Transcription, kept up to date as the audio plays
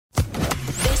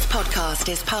podcast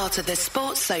is part of the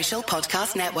Sports Social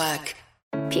Podcast Network.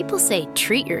 People say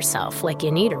treat yourself like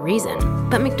you need a reason.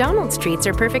 But McDonald's treats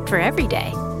are perfect for every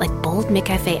day. Like bold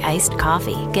McCafe iced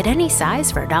coffee. Get any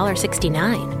size for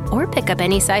 $1.69. Or pick up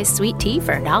any size sweet tea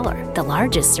for $1. The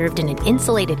largest served in an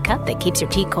insulated cup that keeps your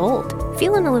tea cold.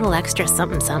 Feeling a little extra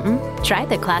something something? Try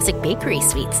the classic bakery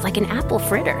sweets like an apple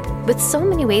fritter. With so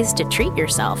many ways to treat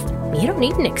yourself, you don't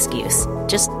need an excuse.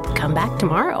 Just come back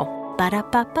tomorrow.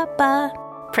 Ba-da-ba-ba-ba.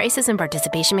 Prices and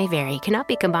participation may vary. Cannot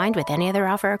be combined with any other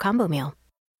offer or combo meal.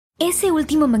 Ese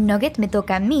último McNugget me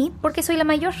toca a mí porque soy la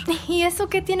mayor. ¿Y eso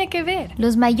qué tiene que ver?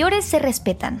 Los mayores se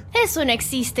respetan. Eso no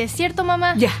existe, ¿cierto,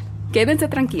 mamá? Ya, quédense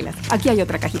tranquilas. Aquí hay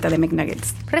otra cajita de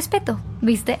McNuggets. Respeto,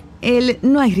 ¿viste?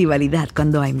 No hay rivalidad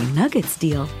cuando hay McNuggets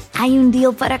deal. Hay un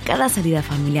deal para cada salida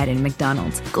familiar en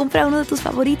McDonald's. Compra uno de tus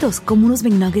favoritos, como unos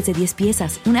McNuggets de 10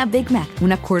 piezas, una Big Mac,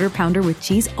 una Quarter Pounder with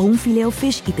Cheese o un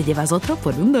Filet-O-Fish y te llevas otro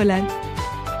por $1.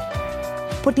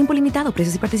 Por tiempo limitado,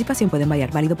 precios y participación pueden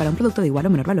variar. Válido para un producto de igual o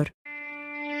menor valor.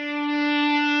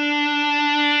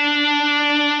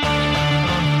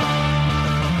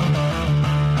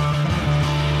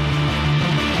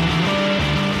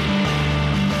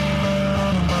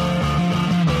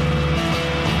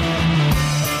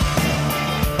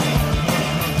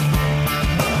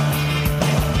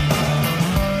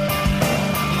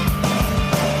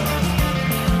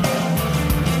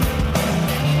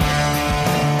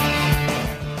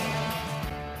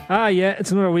 Yeah,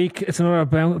 it's another week. It's another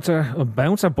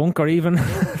bouncer, bunker even.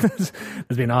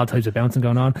 There's been all types of bouncing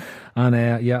going on. And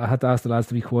I had to ask the lads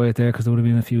to be quiet there because there would have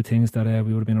been a few things that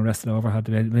we would have been arrested over had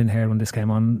they been here when this came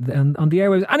on the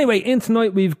airwaves. Anyway, in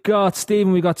tonight we've got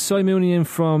Stephen, we've got Cy Mooney in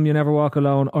from You Never Walk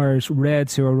Alone, Irish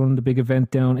Reds, who are running the big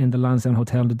event down in the Lansdowne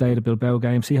Hotel on the day of the Bilbao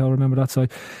game. See how I remember that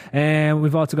side.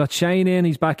 We've also got Shane in.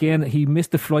 He's back in. He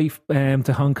missed the flight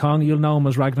to Hong Kong. You'll know him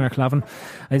as Ragnar Clavin.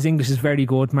 His English is very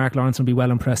good. Mark Lawrence will be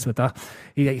well impressed with that.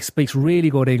 He speaks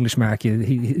really good English, Mark.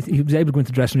 He was able to go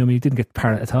into the dressing room and he didn't get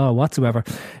parrot at all whatsoever.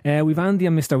 We've Andy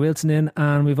and Mr. Wilson in,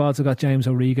 and we've also got James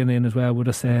O'Regan in as well with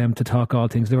us to talk all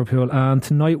things Liverpool. And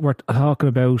tonight we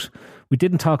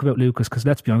didn't talk about Lucas because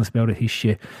let's be honest about it, he's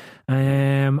shit.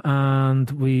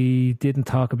 And we didn't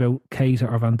talk about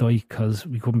Keita or Van Dijk because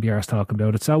we couldn't be arsed talking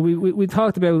about it. So we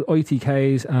talked about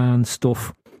ITKs and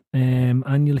stuff,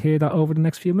 and you'll hear that over the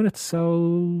next few minutes.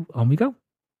 So on we go.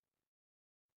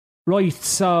 Right,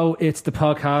 so it's the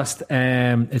podcast.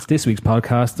 It's this week's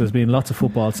podcast. There's been lots of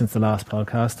football since the last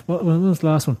podcast. When was the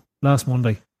last one? Last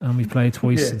Monday. And we've played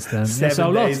twice since then.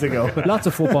 7 days ago. Lots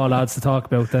of football lads to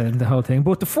talk about the whole thing.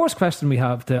 But the first question we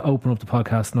have to open up the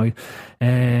podcast tonight,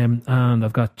 and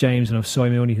I've got James and I've Cy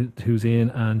Mooney who's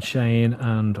in, and Shane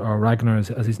or Ragnar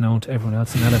as he's known to everyone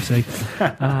else in LFC,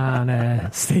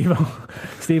 and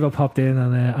Steve-O popped in,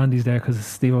 and Andy's there because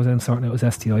Steve-O was in sorting out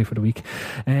his STI for the week.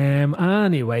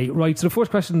 Anyway, right, so the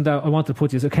first question that I wanted to put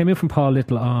to you is, it came in from Paul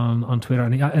Little on Twitter,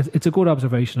 and it's a good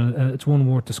observation, it's one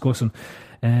worth discussing.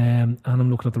 And I'm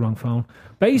looking at the wrong phone.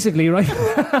 Basically, right?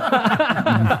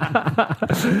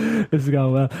 This is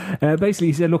going well. Basically,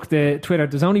 he said, look, the Twitter,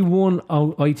 there's only one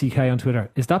ITK on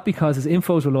Twitter. Is that because his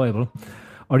info is reliable,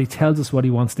 or he tells us what he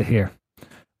wants to hear?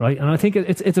 Right? And I think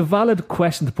it's a valid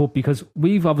question to put, because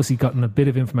we've obviously gotten a bit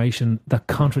of information that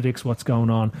contradicts what's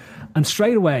going on. And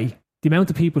straight away, the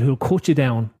amount of people who'll cut you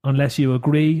down unless you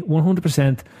agree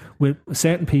 100% with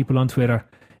certain people on Twitter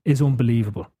is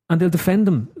unbelievable. And they'll defend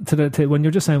them to when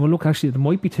you're just saying, well, look, actually, there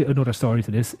might be another story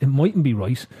to this. It mightn't be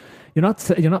right. You're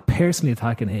not personally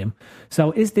attacking him.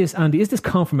 So is this, Andy, is this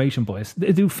confirmation bias?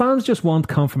 Do fans just want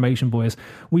confirmation bias?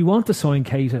 We want to sign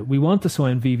Keita. We want to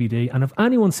sign VVD. And if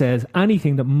anyone says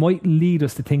anything that might lead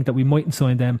us to think that we mightn't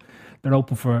sign them, they're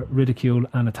open for ridicule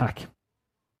and attack.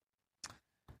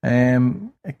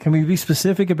 Can we be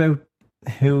specific about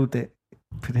who the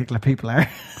particular people are?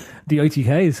 The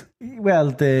ITKs?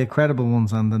 Well, the credible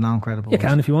ones and the non-credible ones. You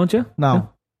can if you want, yeah. No. Yeah.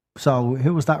 So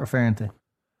who was that referring to?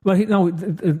 Well,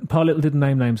 Paul Little didn't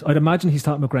name names. I'd imagine he's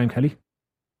talking about Graham Kelly.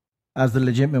 As the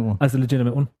legitimate one? As the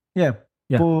legitimate one. Yeah.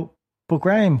 But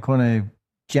Graham kind of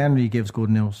generally gives good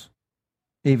news,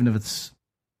 even if it's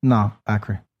not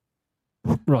accurate.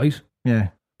 Right. Yeah.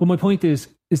 But my point is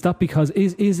that because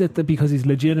is it that because he's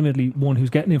legitimately one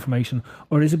who's getting information,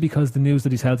 or is it because the news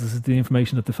that he tells us is the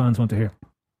information that the fans want to hear?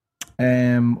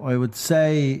 I would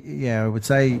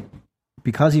say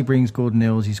because he brings good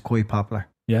news, he's quite popular.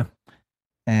 Yeah.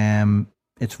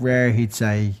 It's rare he'd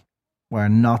say we're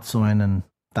not signing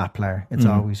that player. It's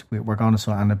always we're going to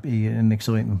sign, and it'd be an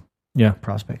exciting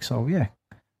prospect. So yeah,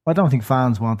 I don't think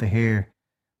fans want to hear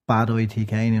bad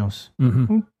ITK news.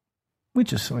 Mm-hmm.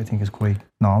 which is, I think, is quite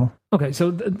normal. Okay,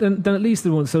 so then at least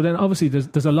the one. So then obviously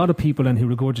there's a lot of people then who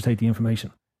regurgitate the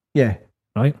information. Yeah.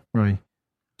 Right.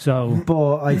 So,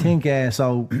 but I think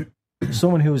so.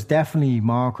 Someone who is definitely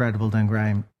more credible than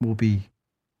Graham will be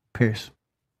Pearce.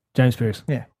 James Pearce.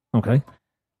 Yeah. Okay.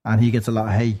 And he gets a lot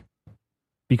of hate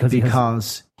because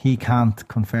he can't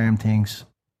confirm things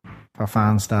for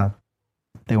fans that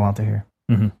they want to hear.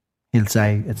 Mm-hmm. He'll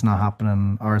say it's not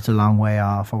happening or it's a long way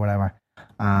off or whatever,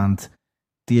 and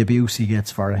the abuse he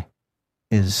gets for it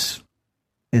is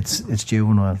it's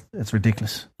juvenile. It's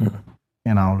ridiculous. Mm-hmm.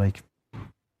 You know, like,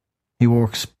 he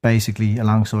works basically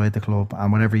alongside the club,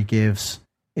 and whatever he gives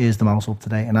is the most up to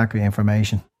date and accurate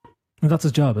information. And that's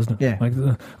his job, isn't it? Yeah. Like,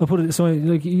 I'll put it so.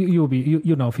 Like, you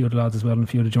know a few of the lads as well, and a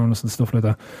few of the journalists and stuff like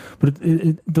that. But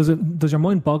does your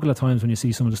mind boggle at times when you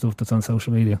see some of the stuff that's on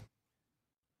social media?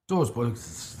 It does, but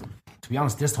to be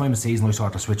honest, this time of season I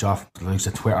sort of switch off the likes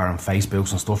of Twitter and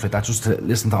Facebooks and stuff like that, just to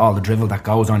listen to all the drivel that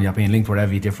goes on. You're being linked with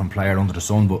every different player under the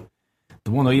sun, but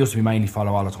the one I used to be mainly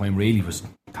follow all the time really was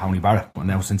Tony Barrett. But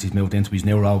now since he's moved into his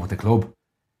new role with the club,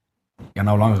 you're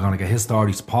no longer going to get his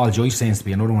stories. Paul Joyce seems to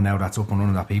be another one now that's up and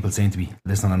running that people seem to be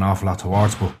listening an awful lot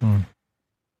towards. But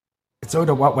it's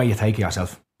either what way you take it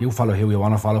yourself. You follow who you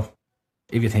want to follow.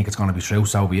 If you think it's going to be true,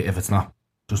 so be it. If it's not,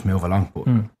 just move along. But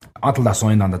until that's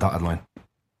signed on the dotted line,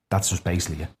 that's just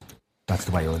basically it. That's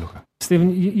the way I look at it.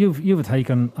 Stephen, you've a take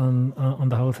on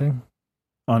the whole thing?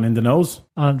 On In the Nose?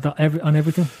 On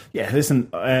everything? Yeah, listen.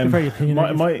 Very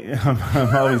opinionated.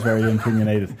 I'm always very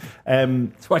opinionated.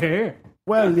 That's why you're here.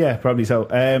 Well, yeah, probably so.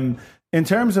 In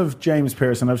terms of James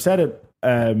Pearce, I've said it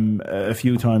a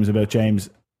few times about James,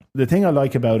 the thing I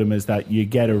like about him is that you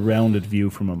get a rounded view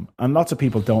from him. And lots of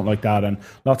people don't like that. And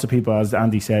lots of people, as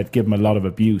Andy said, give him a lot of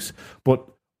abuse. But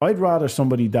I'd rather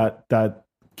somebody that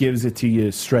gives it to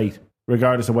you straight,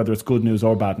 regardless of whether it's good news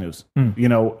or bad news, you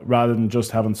know, rather than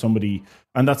just having somebody,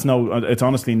 and it's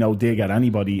honestly no dig at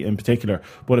anybody in particular,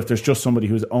 but if there's just somebody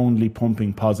who's only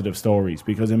pumping positive stories,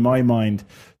 because in my mind,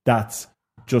 that's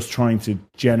just trying to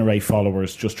generate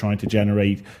followers, just trying to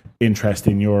generate interest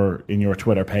in your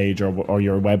Twitter page or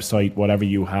your website, whatever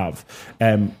you have.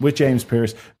 With James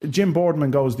Pearce, Jim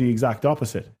Boardman goes the exact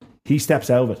opposite. He steps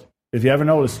out of it. If you ever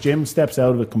notice, Jim steps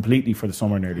out of it completely for the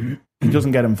summer nearly. He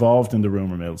doesn't get involved in the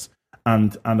rumour mills.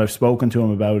 And I've spoken to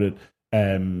him about it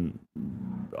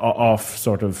off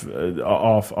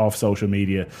social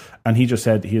media, and he just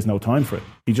said he has no time for it.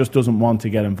 He just doesn't want to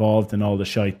get involved in all the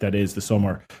shite that is the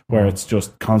summer, where it's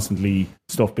just constantly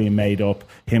stuff being made up,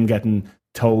 him getting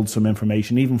told some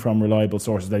information, even from reliable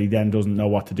sources, that he then doesn't know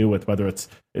what to do with, whether it's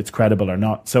credible or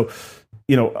not. So,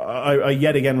 you know, I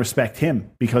yet again respect him,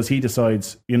 because he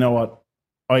decides, you know what,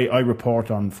 I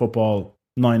report on football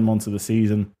 9 months of the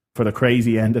season. For the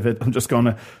crazy end of it, I'm just going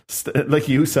to, like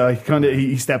you say,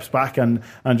 he steps back and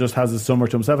just has his summer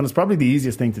to himself. And it's probably the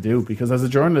easiest thing to do, because as a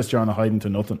journalist, you're on a hiding to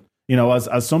nothing. You know,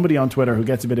 as somebody on Twitter who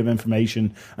gets a bit of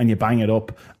information and you bang it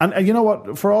up. And you know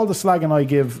what? For all the slagging I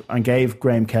give and gave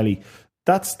Graham Kelly,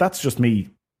 that's just me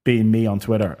being me on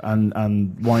Twitter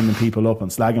and winding people up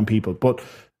and slagging people. But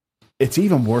it's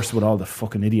even worse with all the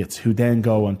fucking idiots who then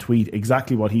go and tweet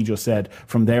exactly what he just said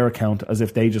from their account as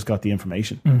if they just got the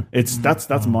information.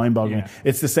 That's mind-boggling. Yeah.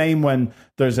 It's the same when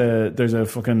there's a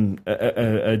fucking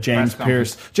James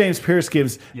Pearce. James Pearce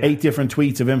gives 8 different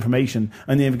tweets of information,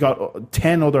 and then you've got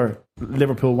 10 other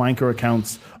Liverpool wanker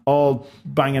accounts all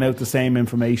banging out the same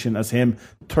information as him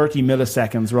 30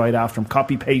 milliseconds right after him.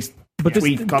 Copy paste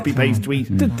tweet.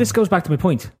 This goes back to my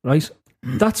point, right?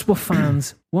 That's what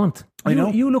fans want. I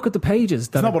know. You look at the pages.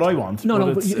 It's not what I want.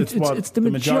 No, but it's the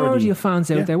majority of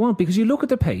fans out there want, because you look at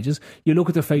their pages, you look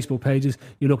at their Facebook pages,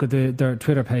 you look at their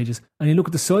Twitter pages, and you look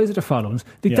at the size of their followings.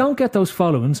 They don't get those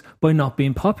followings by not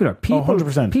being popular.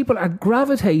 100%. People are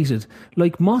gravitated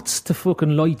like moths to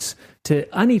fucking lights to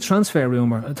any transfer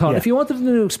rumour at all. If you wanted to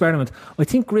do an experiment, I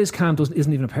think Grizz Cam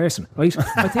isn't even a person, right?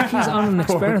 I think he's on an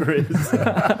experiment.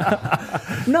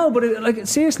 No, but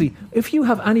seriously, if you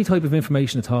have any type of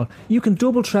information at all, you can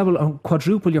double, treble, and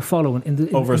quadruple your following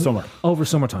over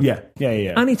summertime. Yeah.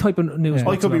 Any type of news.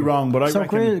 I could be wrong, but I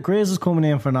reckon Grizz is coming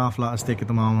in for an awful lot of stick at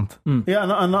the moment. Yeah,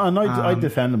 and I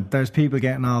defend him. There's people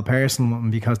getting all personal with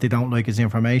him because they don't like his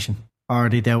information, or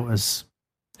they doubt his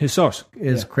source,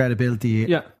 his credibility.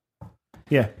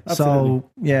 Yeah, absolutely.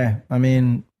 So, I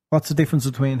mean, what's the difference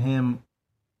between him,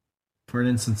 for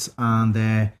instance,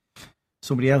 and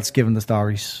somebody else giving the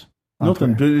stories?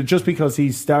 Nothing. Just because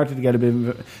he's started to get a bit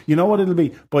of... You know what it'll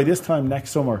be? By this time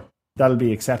next summer, that'll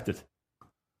be accepted.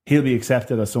 He'll be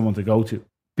accepted as someone to go to.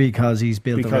 because he's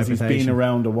built because a he's reputation. been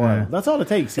around a while. Yeah. That's all it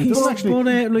takes. It But, doesn't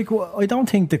actually. I don't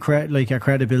think the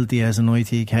credibility as an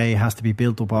ITK has to be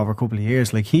built up over a couple of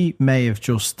years. Like, he may have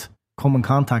just come in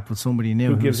contact with somebody new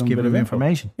Who gives who's him a given bit him of info.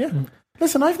 information. Yeah.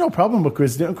 Listen, I've no problem with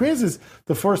Chris. Chris is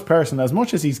the first person, as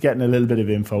much as he's getting a little bit of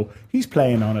info, he's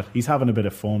playing on it. He's having a bit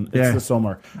of fun. It's the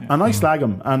summer. And I slag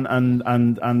him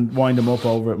and wind him up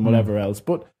over it and whatever else.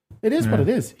 But it is what it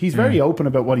is. He's very open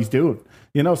about what he's doing.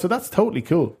 You know, so that's totally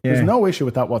cool. Yeah. There's no issue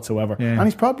with that whatsoever. Yeah. And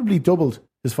he's probably doubled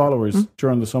his followers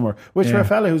during the summer, which for a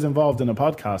fella who's involved in a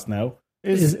podcast now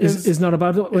is not a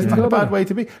bad. It's not a bad way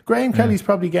to be. Graham Kelly's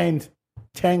probably gained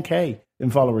 10k in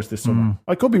followers this summer.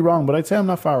 I could be wrong, but I'd say I'm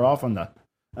not far off on that.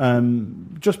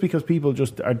 Just because people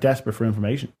just are desperate for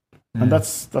information, and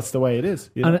that's the way it is.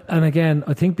 You know? And again,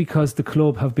 I think because the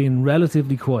club have been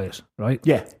relatively quiet, right?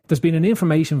 Yeah. There's been an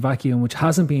information vacuum which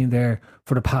hasn't been there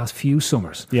for the past few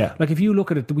summers. Yeah. Like, if you look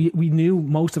at it, we knew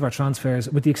most of our transfers,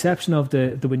 with the exception of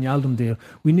the Wijnaldum deal.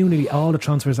 We knew nearly all the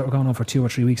transfers that were going on for 2 or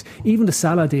 3 weeks. Even the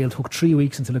Salah deal took 3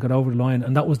 weeks until it got over the line,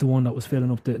 and that was the one that was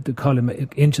filling up the column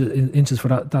inches for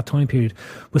that time period.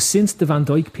 But since the Van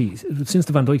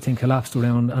Dijk thing collapsed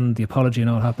around and the apology and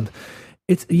all happened,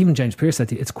 it's even James Pearce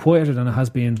said it's quieter than it has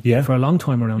been for a long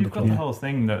time around You've the got club. the whole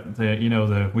thing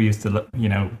that we used to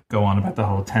go on about the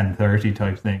whole 10:30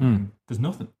 type thing. There's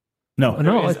nothing. No,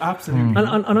 No, There is absolutely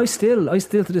and I still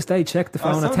to this day check the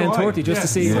phone at so do I. 10:30 just to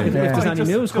see if there's any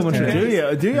news coming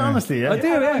through. Do you honestly? Yeah. I do,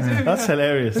 yeah. That's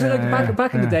hilarious. Is it like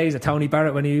back in the days of Tony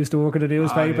Barrett when he used to work at the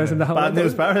newspapers and the whole Bad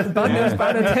News Barrett. Bad News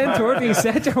Barrett at 10:30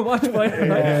 set your watch by.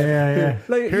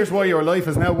 Like, Here's why your life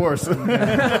is now worse.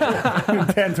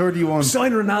 10:31.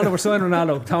 sign Ronaldo, we're signing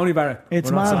Ronaldo. Tony Barrett. It's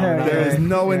We're not mad signing how- Ronaldo. There is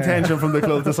no intention from the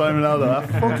club to sign Ronaldo.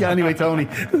 Fuck you anyway, Tony.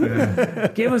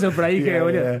 Give us a break here,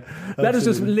 will you? Let us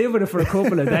just live with it for a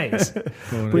couple of days.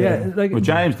 But yeah, like Well,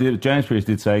 James Pearce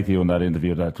did say to you in that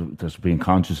interview that there's been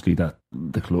consciously that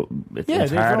the club it's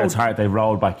they've hard. It's rolled- hard. They've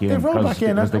rolled back in. They've rolled back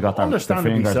in, because they got their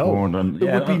understandably fingers so. burned. And,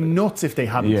 It would be nuts if they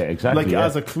hadn't. Yeah, exactly, Like, yeah.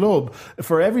 as a club,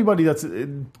 for everybody that's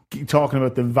talking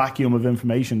about the vacuum of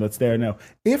information that's there now,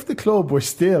 if the club were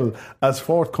still as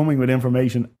forthcoming with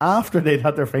information after they'd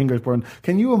had their fingers burned,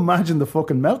 can you imagine the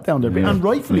fucking meltdown there'd be? Yeah. And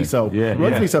rightfully Yeah. so. Yeah,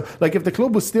 Rightfully yeah. so. Like, if the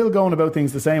club was still going about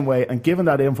things the same way and giving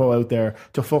that info out there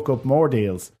to fuck up more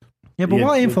deals. Yeah, but Yeah.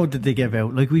 what info did they give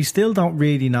out? Like, we still don't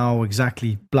really know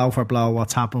exactly blow for blow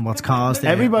what's happened, what's caused it.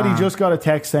 Everybody And just got a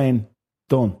text saying,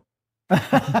 done.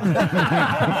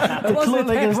 it wasn't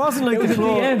like the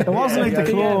club. DM. It wasn't like the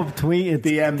yeah. club tweeted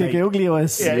DM, the mate. googly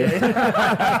eyes.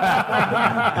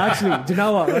 Actually, do you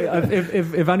know what? Right?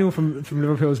 If anyone from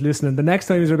Liverpool is listening, the next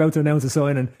time you're about to announce a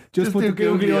signing, just put do the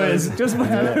googly eyes. Just put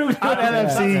the googly At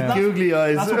eyes. LFC, googly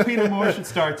eyes. That's what Peter Moore should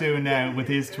start doing now with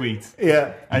his tweets.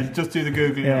 Yeah. And just do the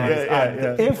googly Yeah. eyes.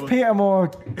 Yeah. If Peter Moore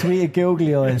tweeted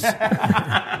googly eyes,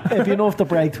 it'd be enough to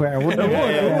break Twitter, wouldn't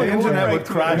it? The internet would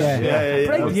crash. Yeah.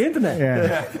 Break the internet.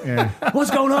 Yeah. What's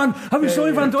going on? Have we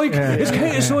signed Van Dijk? Is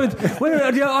Kate signed? Where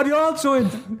are you all signed?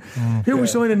 Who are we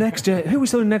signing next? Who are we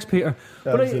signing next, Peter?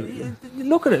 But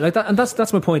look at it like that, and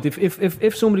that's my point.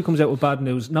 If somebody comes out with bad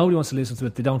news, nobody wants to listen to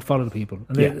it. They don't follow the people,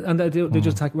 and they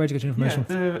just attack. Where'd you get your information?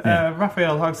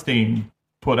 Raphael Hogstein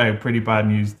put out pretty bad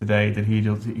news today that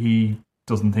he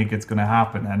doesn't think it's going to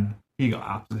happen, and he got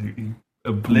absolutely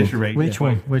obliterated. Which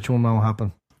one will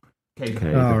happen?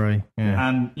 Okay. All right. Yeah.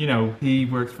 And he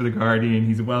works for the Guardian.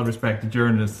 He's a well-respected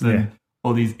journalist, and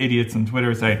all these idiots on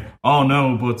Twitter say, "Oh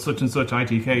no, but such and such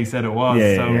ITK said it was."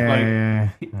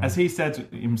 As he said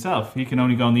himself, he can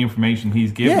only go on the information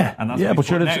he's given, and that's what but he's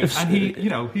sure, putting if- out.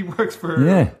 And he works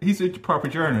for. He's a proper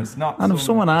journalist, not. And if some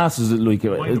someone asks,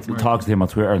 point talks to him on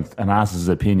Twitter and asks his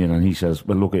opinion, and he says,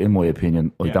 "Well, look, in my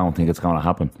opinion, I don't think it's going to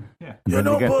happen." Yeah. And then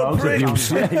you get dogs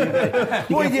abuse. You get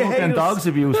fucking dogs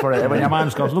abuse for it. When your man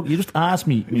just goes, "Look, you just asked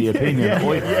me my opinion.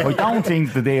 I don't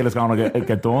think the deal is going to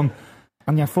get done."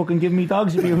 And you're fucking giving me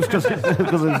dogs abuse because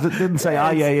it didn't say,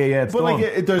 it's But done.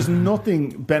 like, there's nothing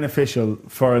beneficial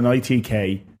for an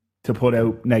ITK to put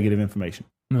out negative information.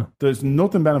 No. There's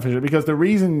nothing beneficial, because the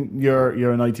reason you're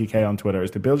an ITK on Twitter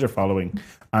is to build your following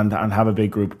and have a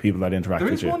big group of people that interact There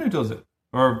with is you. one who does it,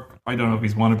 or I don't know if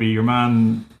he's wannabe. Your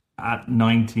man at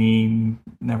 19,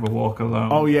 never walk alone.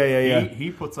 Oh yeah.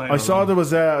 He puts out. I saw there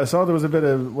was a bit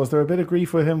of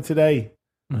grief with him today.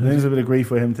 I think there's a bit of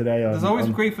grief with him today. There's always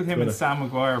grief with him Twitter. and Sam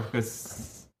Maguire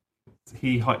because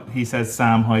he says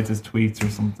Sam hides his tweets or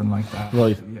something like that.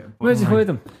 Right. Yeah, but Where's he hide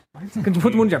them? Can you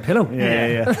put them under your pillow?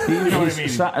 Yeah. You know what I mean?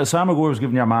 Sam McGuire was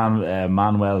giving your man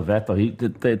Manuel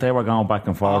Vettel. They were going back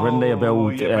and forth, weren't they,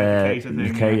 about the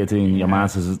Keita thing? Your man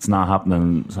says it's not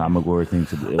happening. Sam McGuire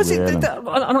thinks it will.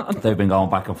 They've been going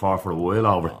back and forth for a while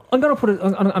over it. I'm going to put it.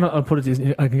 I'll put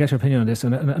it. I can get your opinion on this,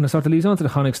 and it sort of leads on to the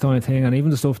Connick Stein thing, and even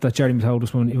the stuff that Jeremy told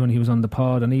us when he was on the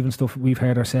pod, and even stuff we've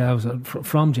heard ourselves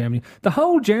from Germany. The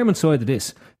whole German side of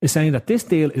this is saying that this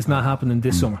deal is not happening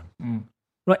this summer.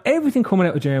 Right, everything coming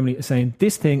out of Germany is saying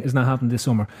this thing is not happening this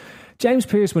summer. James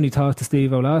Pearce, when he talked to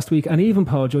Steve-O last week, and even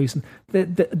Paul Joyson,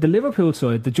 the Liverpool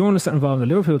side, the journalists that are involved in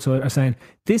the Liverpool side are saying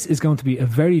this is going to be a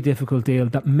very difficult deal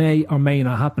that may or may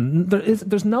not happen.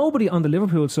 There's nobody on the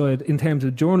Liverpool side in terms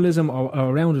of journalism or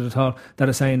around it at all that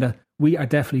is saying that we are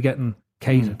definitely getting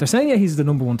Keita. They're saying he's the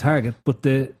number one target, but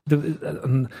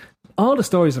all the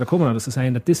stories that are coming at us are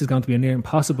saying that this is going to be a near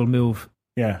impossible move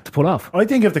to pull off. I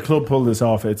think if the club pull this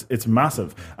off, it's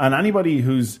massive. And anybody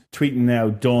who's tweeting now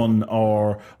done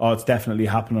or it's definitely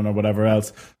happening or whatever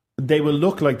else, they will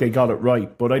look like they got it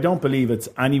right, but I don't believe it's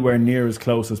anywhere near as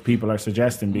close as people are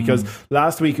suggesting, because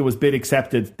last week it was bid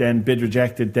accepted, then bid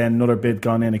rejected, then another bid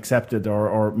gone in, accepted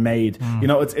or made. You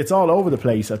know, it's all over the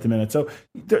place at the minute, so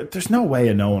there's no way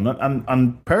of knowing.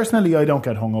 And personally, I don't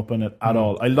get hung up on it at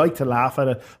all. I like to laugh at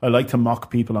it. I like to mock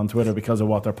people on Twitter because of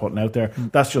what they're putting out there.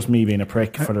 That's just me being a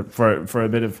prick for a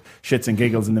bit of shits and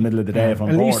giggles in the middle of the day if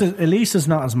I'm bored. At least it's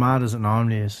not as mad as it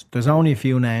normally is. There's only a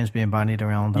few names being bandied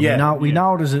around. We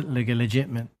know there's like a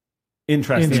legitimate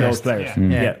interest in those players.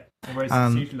 Whereas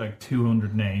it's usually like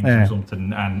 200 names or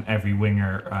something, and every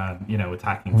winger,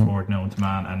 attacking forward known to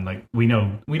man, and like we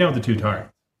know the two targets.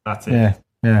 That's it.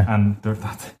 And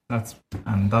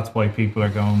that's why people are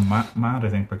going mad. I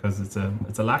think because it's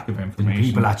a lack of information.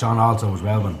 People latch on also as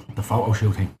well when the photo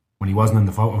shooting. When he wasn't in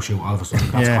the photo shoot, all of a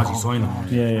sudden that's because he signed him.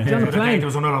 There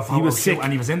was another photo shoot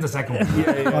and he was in the second one. He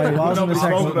was in the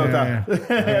second one.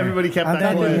 Everybody kept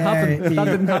that quiet. That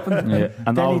didn't happen.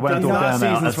 And all went up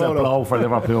then as a blow for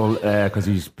Liverpool because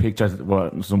he's pictured a blow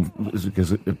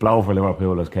for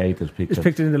Liverpool as Keita's pictured. It's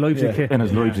pictured in the Leipzig kit. In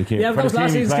his Leipzig kit. Yeah, for the team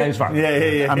he plays for.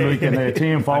 And like in a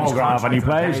team photograph and he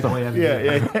plays them.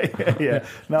 Yeah.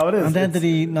 No, it is. And then did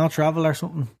he not travel or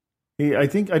something? I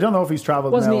don't know if he's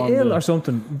travelled. Wasn't he ill or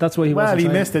something? That's why he wasn't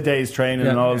training. Missed a day's training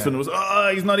and all of a sudden it was,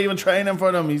 he's not even training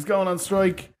for them. He's going on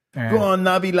strike. Go on,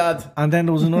 Naby lad. And then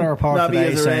there was another report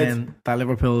today saying that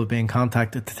Liverpool have been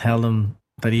contacted to tell them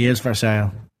that he is for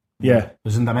sale.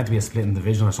 Isn't that meant to be a split in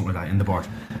division or something like that in the board?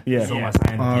 The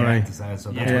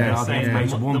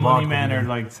money men are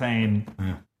like saying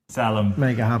sell him,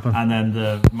 make it happen, and then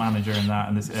the manager and that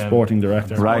and this sporting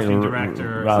director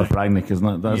Ralph Rangnick, isn't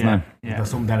it? That's name. There's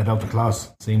something then about the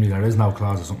clause. Seemingly there is no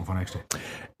clause or something for next year.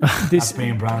 That's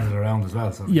being branded around as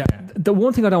well. So. Yeah, the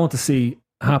one thing I don't want to see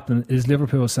happen is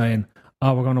Liverpool saying,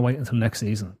 "Oh, we're going to wait until next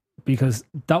season." Because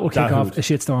that will kick off a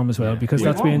shitstorm as well. Because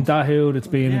that's been Dahoud, it's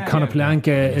been Conor Planka,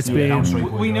 it's been.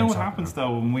 We know what happens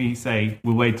though when we say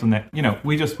we'll wait till next.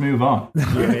 We just move on. We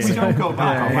don't go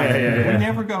back. We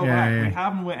never go back. We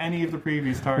haven't with any of the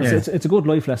previous targets. It's a good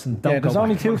life lesson. There's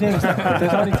only two things.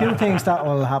 There's only two things that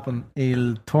will happen.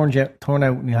 He'll turn out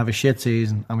and he'll have a shit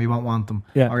season, and we won't want them.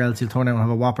 Or else he'll turn out and have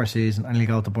a whopper season, and he'll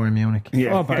go to Bayern Munich.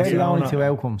 Or Barcelona. They're the only two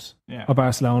outcomes. Or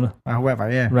Barcelona, or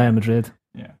whoever. Real Madrid.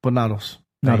 But not us.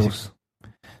 Not us.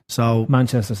 So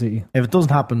Manchester City. If it doesn't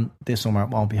happen this summer, it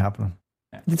won't be happening.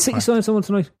 Did City sign someone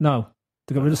tonight? No.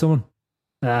 To get rid of someone?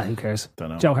 Who cares? Don't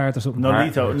know. Joe Hart or something.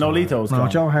 Nolito's No,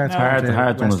 Joe Hart's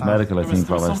Hart done his medical, I think,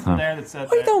 for West Ham.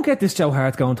 I don't get this Joe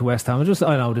Hart going to West Ham. I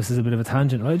know this is a bit of a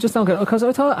tangent, right? I just don't get it. Because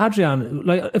I thought Adrian,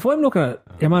 if I'm looking at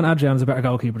your man Adrian's a better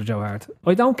goalkeeper than Joe Hart.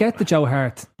 I don't get the Joe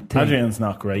Hart thing. Adrian's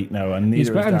not great now, and he's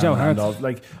better than Joe Hart.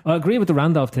 Like, I agree with the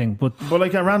Randolph thing, but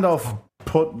Randolph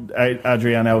put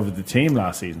Adrian out of the team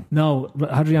last season. No,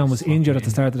 Adrian was injured at the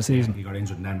start of the season. He got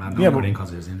injured and then got in because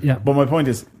he was injured. Yeah, but my point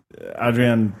is,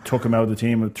 Adrian took him out of the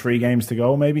team with 4 games to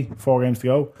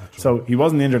go. So he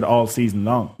wasn't injured all season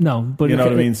long. No, but you know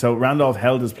what I mean? So Randolph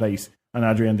held his place and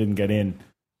Adrian didn't get in.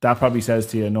 That probably says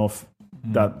to you enough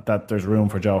that there's room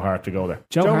for Joe Hart to go there.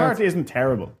 Joe Hart isn't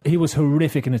terrible. He was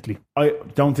horrific in Italy. I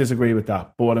don't disagree with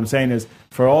that. But what I'm saying is,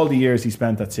 for all the years he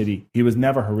spent at City, he was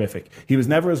never horrific. He was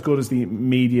never as good as the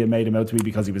media made him out to be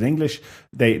because he was English.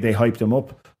 They hyped him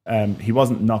up. He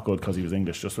wasn't not good because he was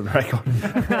English, just for the record.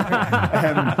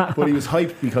 But he was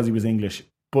hyped because he was English.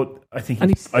 But I think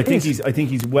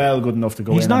he's well good enough to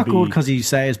go in. He's not good because he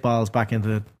says balls back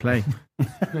into play.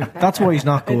 That's why he's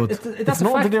not good. It's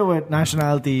nothing to do with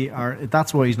nationality, or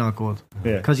that's why he's not good.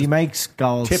 Because he makes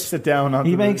goals, tips it down.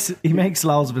 He makes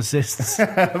loads of assists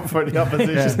for the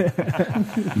opposition.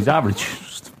 He's average.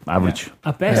 Average.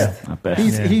 At best. At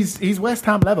best. He's West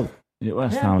Ham level. Yeah,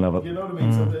 West Ham level. You know what I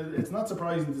mean? So it's not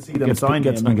surprising to see them sign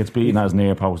him. And gets beaten as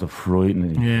near post of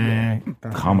frightening. Yeah.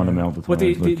 Common amount of But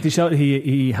times. they showed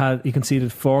he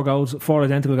conceded 4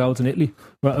 identical goals in Italy.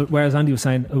 Whereas Andy was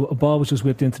saying a ball was just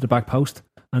whipped into the back post,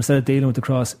 and instead of dealing with the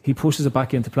cross, he pushes it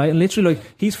back into play, and literally like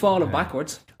he's falling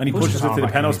backwards, and he pushes it to the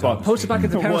penalty spot. Pushes it back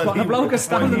into the penalty spot. And a bloke is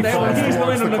standing there, and he's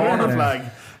lying on the corner flag.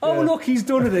 Oh look, he's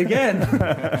done it again.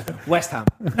 West Ham.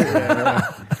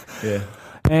 Yeah.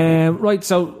 Right,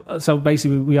 so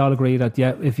basically we all agree that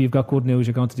if you've got good news,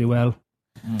 you're going to do well.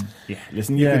 Yeah,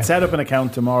 listen, you could set up an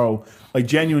account tomorrow. I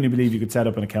genuinely believe you could set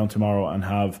up an account tomorrow and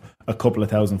have a couple of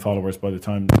thousand followers by the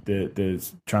time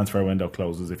the transfer window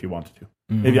closes, if you wanted to.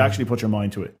 If you actually put your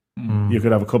mind to it, you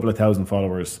could have a couple of thousand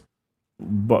followers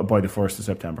by the 1st of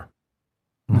September.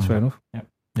 That's fair enough.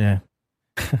 Yeah.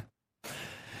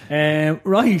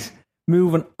 Right,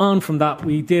 moving on from that,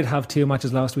 we did have 2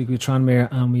 matches last week with Tranmere,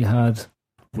 and we had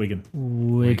Wigan.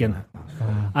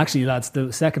 Actually, lads,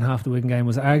 the second half of the Wigan game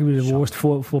was arguably the worst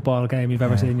football game you've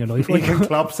ever seen in your life. Even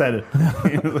Klopp said it.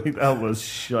 He was like, that was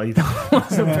shite. That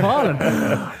was appalling.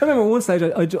 I remember one stage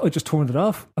I just turned it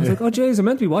off. I was like, oh jeez, I'm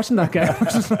meant to be watching that game.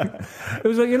 It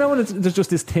was like, you know when there's just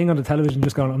this thing on the television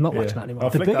just going, I'm not watching that anymore.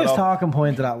 The biggest talking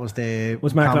point of that was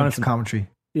Mark Lawrence commentary.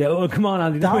 Yeah, well, come on,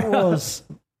 Andy. That was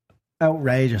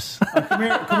outrageous.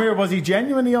 Come here, was he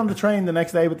genuinely on the train the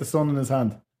next day with the sun in his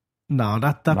hand? No,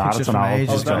 that picture's from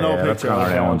ages ago. No picture.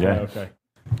 Okay.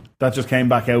 That just came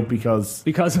back out because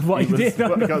of what he did.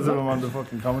 Because of him on the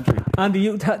fucking commentary. Andy,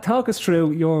 you talk us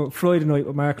through your Friday night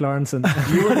with Mark Lawrence.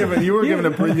 You were given a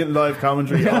brilliant live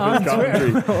commentary of his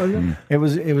commentary. It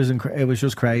was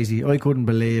just crazy. I couldn't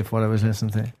believe what I was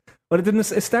listening to. But it didn't.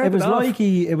 It started.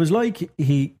 It was like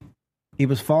he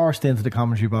was forced into the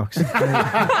commentary box, and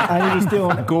he was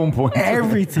doing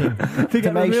everything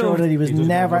to make sure that he was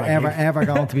never, ever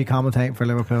going to be commentating for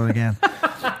Liverpool again.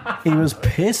 He was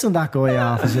pissing that guy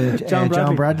off as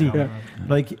John Bradley. Yeah.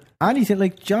 Like anything,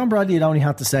 like John Bradley had only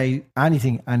had to say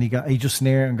anything, and he just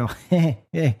sneer and go, hey.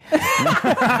 You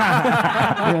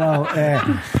know.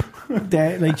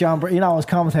 Like John, as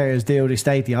commentators do, they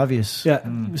state the obvious. Yeah.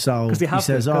 So he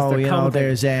says,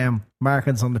 there's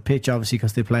markings on the pitch, obviously,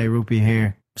 because they play rugby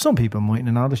here. Some people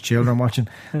mightn't know, there's children watching.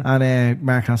 And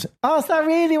Mark says, is that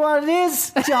really what it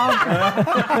is, John?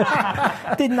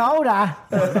 Didn't know that.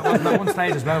 At one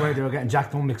stage as well where they were getting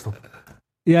Jack Dunn mixed up.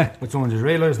 Yeah. But someone just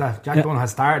realised that Jack Dunn had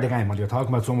started the game, and you're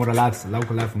talking about some of the lads, the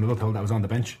local lad from Liverpool that was on the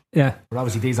bench. Yeah. But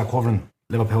obviously these are covering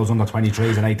Liverpool's under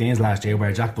 23s and 18s last year,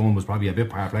 where Jack Dunn was probably a bit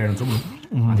part player in some of them.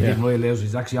 And he didn't realise he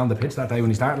was actually on the pitch that day when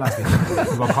he started last year.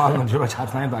 We were calling him through a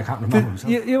chat's name, but I can't remember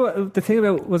himself. The thing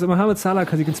about, was it Mohamed Salah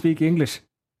because he can speak English?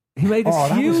 He made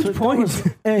this huge point.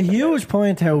 A huge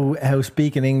point how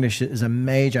speaking English is a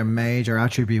major, major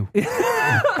attribute.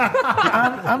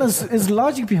 and his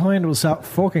logic behind it was so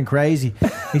fucking crazy.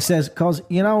 He says, because,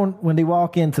 when they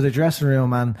walk into the dressing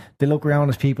room and they look around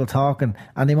as people talking,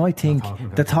 and they might think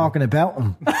they're talking about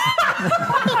him.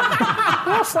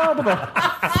 What's that about?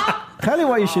 Tell you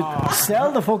what, you should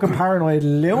sell the fucking paranoid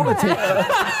lunatic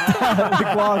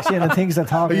that walks in and thinks they're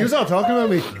talking. Are you not talking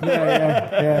about me?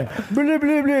 Yeah. Blah,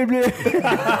 blah, blah, blah.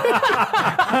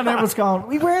 And everyone's going,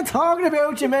 we weren't talking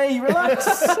about you, mate. Relax.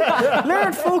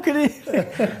 Learn fucking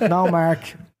it. No,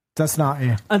 Mark, that's not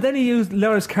you. And then he used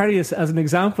Loris Karius as an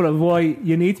example of why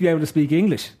you need to be able to speak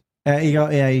English.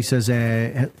 He says,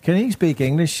 can he speak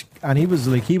English? And he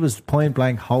was point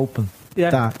blank hoping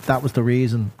that was the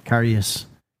reason Karius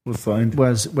was signed.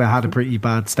 We had a pretty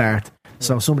bad start.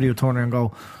 So somebody would turn around and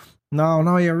go,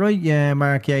 no, you're right, yeah,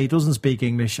 Mark, he doesn't speak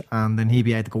English, and then he'd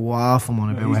be able to go off on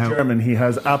one about he's German. He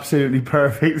has absolutely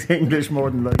perfect English, more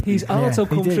than like. He's also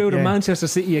come through the Manchester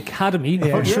City Academy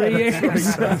for 3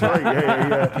 years. That's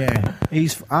right. Yeah.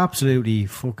 He's absolutely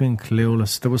fucking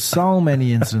clueless. There was so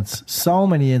many incidents,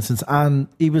 and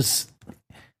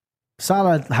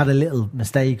Salah had a little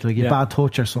mistake, like a bad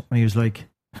touch or something. He was like,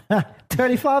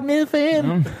 35 mil for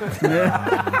him.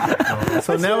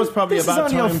 So now it's probably a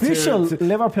bad time. This is on the official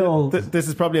Liverpool. This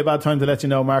is probably a bad time to let you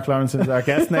know Mark Lawrence is our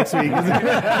guest next week, isn't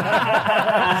it?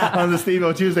 On the Steve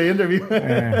O Tuesday interview.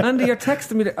 Andy, you're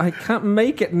texting me that I can't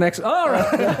make it next. All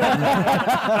right.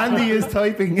 Andy is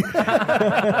typing.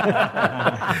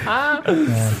 I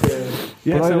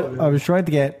was trying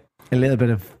to get a little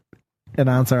bit of an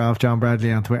answer off John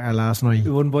Bradley on Twitter last night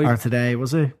or today.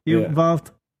 Was it you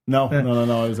involved? No,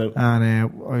 I was out. And I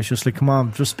was just like, come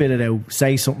on, just spit it out.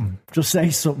 Say something. Just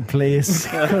say something, please.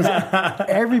 Because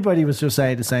everybody was just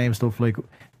saying the same stuff, like,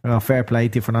 fair play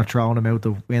to you for not throwing him out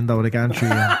the window of the gantry.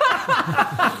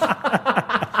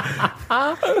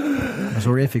 It was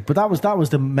horrific. But that was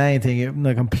the main thing.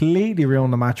 It completely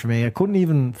ruined the match for me. I couldn't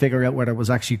even figure out whether it was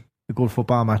actually a good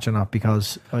football match or not,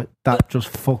 because that just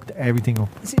fucked everything up.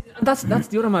 See, that's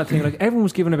the other mad thing. Like, everyone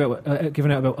was giving out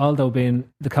about Aldo being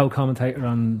the co-commentator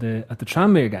at the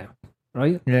Tranmere game,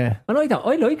 right? Yeah. And I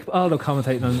like Aldo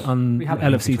commentating on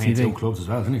LFC TV. Two clubs as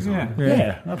well, isn't he?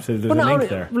 Yeah, absolutely. There's a link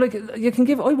there. Like, you can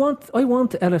give. I want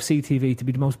LFC TV to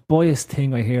be the most biased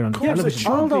thing I hear on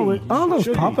television.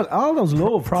 Aldo's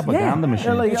love propaganda machine.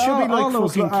 Yeah, like, it should be like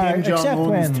fucking Kim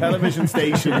Jong-un's television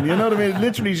station. You know what I mean? It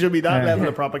literally should be that level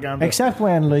of propaganda. Except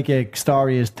when like a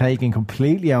story is taken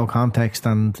completely out of context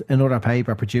and another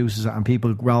paper produces it and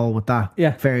people roll with that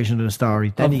version of the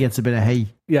story. Then he gets a bit of hate.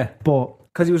 Yeah. But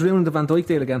because he was ruining the Van Dijk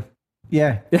deal again.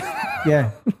 Yeah.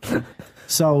 Yeah.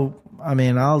 So, I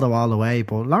mean, Aldo all the way,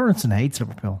 but Lawrenson hates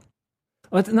Liverpool.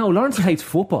 No, Lawrenson hates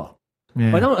football.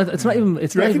 Yeah. I don't. It's not even.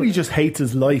 It's I reckon not even, he just hates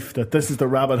his life. That this is the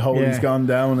rabbit hole he's gone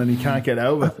down and he can't get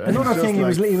out of it. And another thing,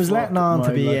 like, he was letting on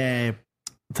to be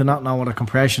to not know what a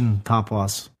compression top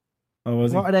was. Oh,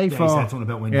 was he? What are they for? He said something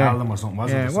about Wijnaldum or something,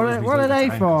 wasn't it? What are they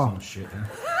for?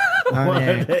 What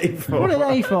are they for? What are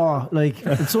they for? Like,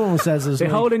 if someone says there's they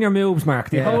hold in your moves, Mark.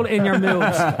 They hold in your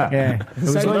moves. Yeah. It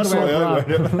was like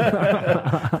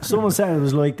someone said it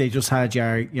was like they just had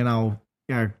your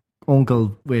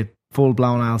uncle with full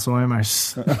blown Alzheimer's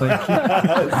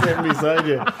sitting beside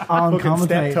you on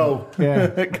commentating.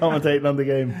 Commentating on the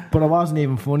game. But it wasn't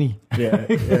even funny. Yeah.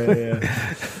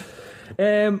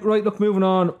 Right, look, moving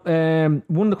on.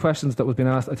 One of the questions that was being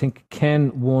asked, I think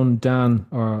Ken won Dan,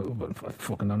 or I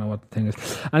fucking don't know what the thing is.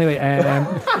 Anyway, and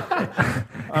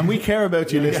we care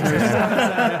about you, listeners.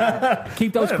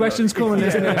 Keep those questions coming,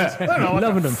 listeners.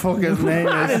 Loving them. Fuck his name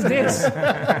what is this?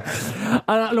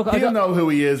 Look, he'll know who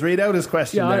he is. Read out his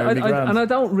question. And I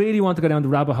don't really want to go down the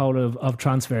rabbit hole of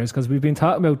transfers, because we've been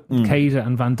talking about Keita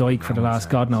and Van Dijk for the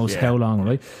last God knows how long,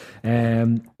 right?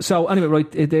 So anyway,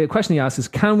 right, the question he asked is,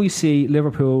 can we see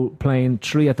Liverpool playing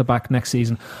three at the back next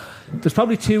season? There's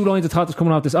probably two lines of thought that's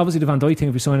coming off this. Obviously the Van Dijk thing,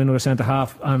 if you sign another centre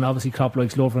half, and obviously Klopp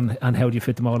likes Lovren, and how do you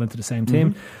fit them all into the same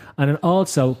team? And then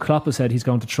also Klopp has said he's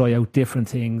going to try out different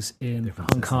things in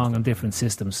Hong Kong and different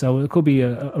systems, so it could be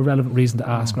a relevant reason to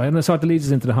ask, right? And it sort of leads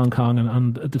us into the Hong Kong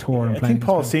and the tour. And I think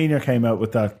Paul Senior came out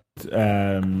with that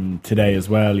today as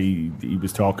well. He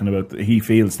was talking about, he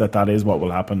feels that is what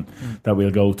will happen, that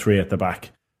we'll go three at the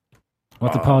back.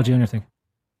 What did Paul Jr. think?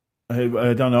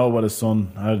 I don't know what his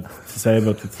son had to say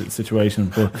about the situation,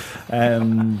 but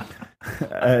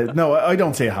no, I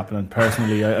don't see it happening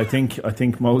personally. I think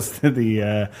most of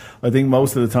the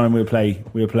time we'll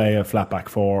play a flat back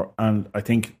four, and I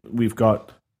think we've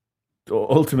got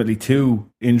ultimately two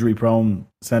injury prone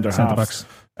centre halves.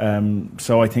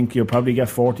 So I think you'll probably get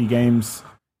 40 games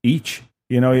each.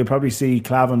 You'll probably see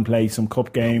Clavin play some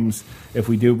cup games. If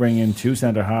we do bring in two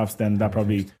centre halves, then that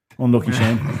probably. Unlucky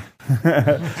Shane.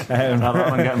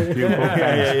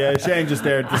 Shane just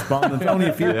there despondent. Only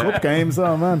a few cup games.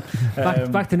 Oh man,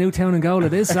 back to Newtown and goal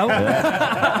it is. So,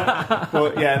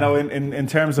 but yeah, no. In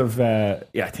terms of I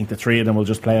think the three of them will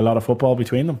just play a lot of football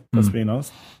between them. Let's be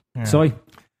honest. So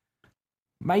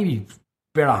maybe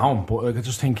better at home, but I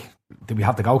just think, did we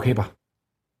have the goalkeeper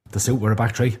to suit with a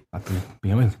back three at the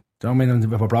beginning? Do you know what I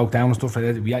mean? If I broke down and stuff like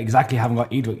that, we exactly haven't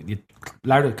got either.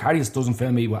 Larry Karius doesn't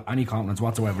fill me with any confidence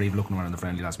whatsoever, even looking around the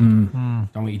friendly last week.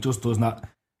 He just does not.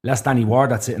 Less Danny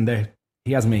Ward that's sitting there.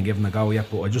 He hasn't been given a go yet,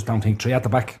 but I just don't think three at the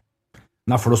back.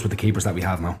 Not for us with the keepers that we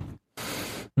have now.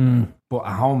 But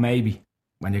at home, maybe,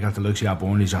 when you got the likes of your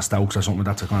Burnleys, your Stokes or something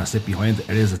that's going to sit behind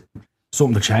it,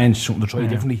 something to change, something to try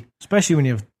differently. Especially when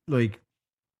you have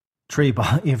three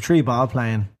ball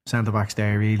playing centre backs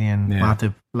there, really, and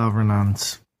Matip, Lovren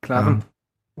and Clavin.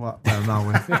 What? Well, no,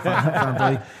 with Van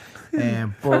Dijk.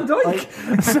 Van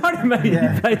Dijk. Sorry, mate. He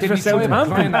played for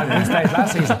Southampton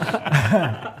last season.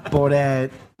 But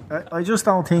I just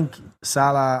don't think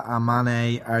Salah and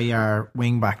Mane are your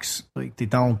wing backs. Like, they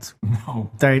don't. No.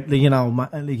 They're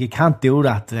you can't do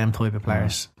that to them type of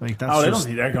players. Like, that's I don't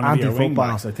think they're going to be your wing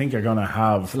backs. I think you're going to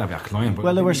have.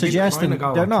 Well, they were suggesting.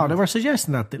 They were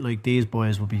suggesting that these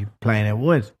boys would be playing out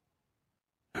wide.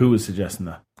 Who was suggesting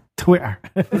that? Twitter.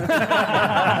 Twitter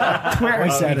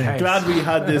said it. Glad we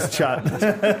had this chat.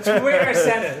 Twitter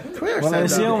said it. Twitter said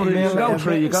it. You go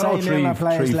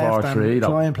 3-4-3.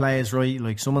 Try and play is right.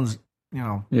 Like, someone's,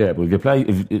 Yeah, but if you play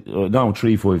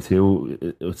 3-5-2,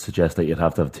 it would suggest that you'd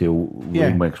have to have two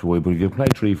wing backs wide. But if you play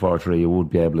 3-4-3, you would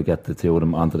be able to get the two of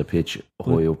them onto the pitch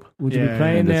high up. Would you be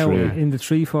playing now in the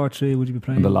 3-4-3? Would you be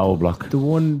playing in the lower block? The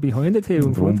one behind the two,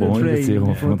 in front of the three,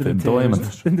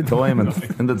 in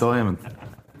the diamond.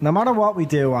 No matter what we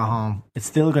do at home, it's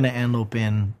still going to end up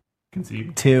in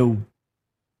concede 2-9.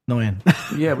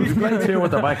 Yeah, but you play 2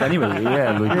 at the back anyway.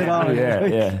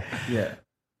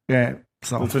 Yeah.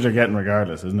 So that's what you're getting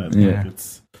regardless, isn't it? Yeah.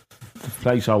 It's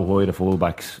play so high the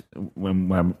full-backs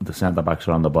when the centre-backs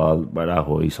are on the ball by that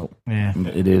high, so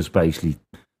it is basically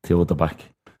 2 at the back.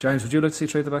 James, would you like to see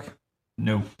 3 at the back?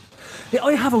 No. Yeah,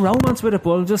 I have a romance with it,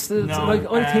 but just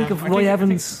I think of Roy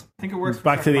Evans. I think it works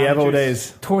back to the Evo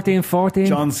days. 13-14.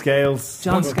 John Scales.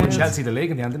 John Scales. Chelsea the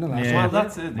league in the end, didn't it? Well,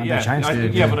 that's it.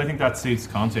 Yeah, but I think that suits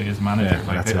Conte as manager.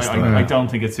 I don't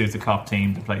think it suits a Klopp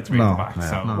team to play 3 at the back.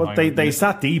 Well, they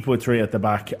sat deep with 3 at the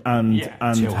back and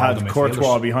had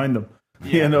Courtois behind them.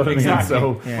 You know what I mean?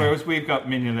 So, whereas we've got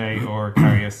Mignolet or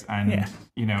Karius and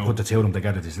you know, put the 2 of them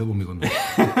together, they still won't be good.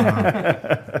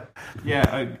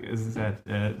 As I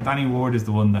said, Danny Ward is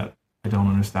the one that I don't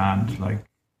understand. Like,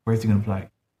 where's he going to play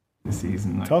this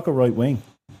season? Like, talk a right wing.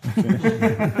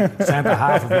 Centre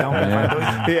half of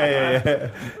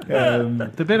the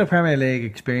the bit of Premier League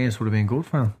experience would have been good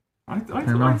for him.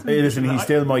 Listen, he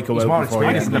still might go out before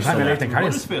in the Premier League than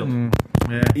Karius.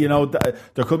 You know,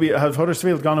 there could be. Have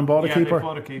Huddersfield gone and bought a keeper? They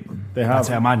bought a keeper. They have. That's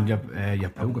a man.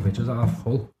 Pugovic is off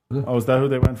Hull. Oh, is that who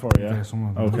they went for? Yeah.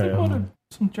 Okay.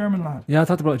 Some German lad. Yeah, I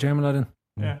thought they brought a German lad in.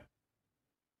 Yeah.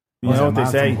 You know what they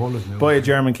say? Buy a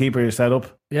German keeper, you're set up.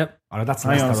 Yep. That's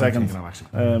hang on a second.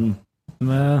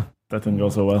 That didn't go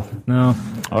so well. No.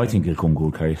 I think he'll come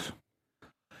good, Karius.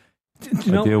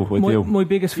 I do. My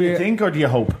biggest fear. Do you think or do you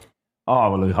hope?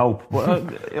 Oh, well, I hope.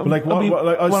 Like what?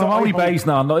 I'm only based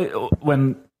on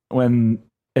when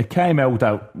it came out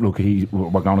that look,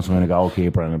 we're going to sign a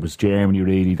goalkeeper, and it was Germany.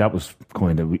 Really, that was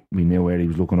kind of we knew where he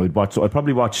was looking. I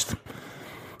probably watched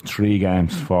 4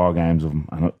 games of him,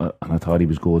 and I thought he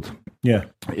was good. Yeah,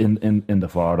 in the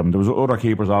forum, there was other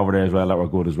keepers over there as well that were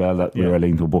good as well that we were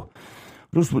linked to. But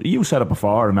you said it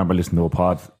before. I remember listening to a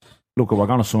pod. Look, we're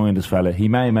going to sign this fella. He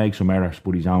may make some errors,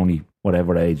 but he's only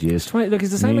whatever age he is. Look,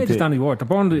 he's the same age as Danny Ward. They're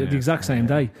born the exact same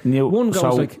day. One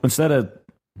goes like instead of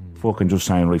fucking just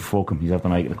saying right, fuck him, he's have to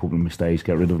make a couple of mistakes,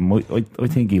 get rid of him. I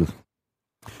think he'll.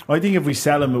 I think if we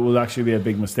sell him, it will actually be a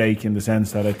big mistake in the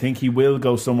sense that I think he will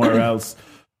go somewhere else,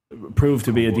 prove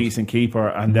to be a decent keeper,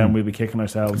 and then we'll be kicking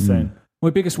ourselves saying. My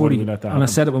biggest worry, and I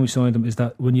said it when we signed him, is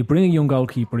that when you bring a young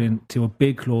goalkeeper in to a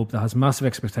big club that has massive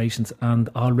expectations and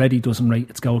already doesn't rate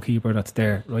its goalkeeper that's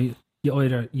there, right?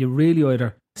 You really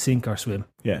either sink or swim.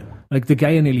 Yeah. Like De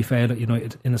Gea nearly failed at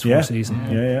United in his first season.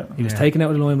 Yeah. He was taken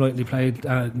out of the limelight. He played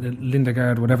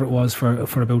Lindegaard, whatever it was, for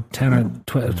about 10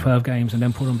 or 12 games and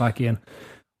then put him back in.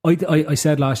 I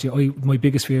said last year, my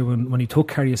biggest fear when he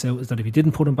took Karius out is that if he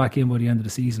didn't put him back in by the end of the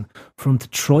season, for him to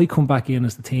try come back in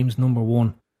as the team's number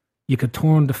one, you could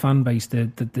turn the fan base,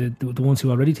 the ones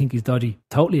who already think he's dodgy,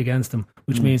 totally against him,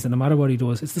 which means that no matter what he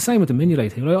does, it's the same with the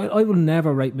Mignolet thing. I will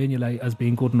never rate Mignolet as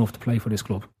being good enough to play for this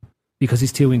club because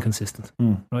he's too inconsistent.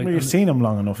 Right? Well, you've seen him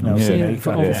long enough now. I've seen him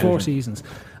for over 4 seasons.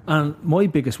 And my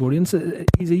biggest worry, and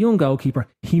he's a young goalkeeper,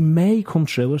 he may come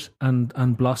through it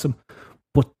and blossom,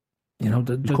 but you know,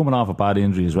 he's coming off a bad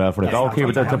injury as well for the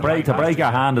goalkeeper. To break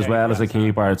your hand as well as a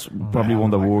keeper, it's probably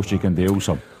one of the worst you can do.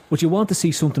 So. But you want to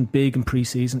see something big in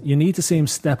pre-season. You need to see him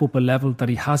step up a level that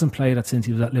he hasn't played at since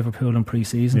he was at Liverpool in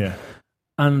pre-season. Yeah.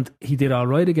 And he did all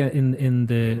right again in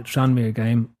the Tranmere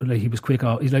game. Like, he was quick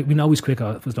off. We know he's quick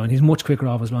off his line. He's much quicker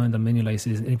off his line than Mignolet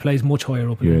is. And he plays much higher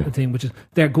up in the team,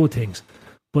 they're good things.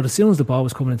 But as soon as the ball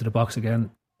was coming into the box again,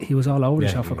 he was all over the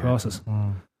shot for crosses.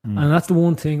 And that's the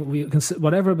one thing we can.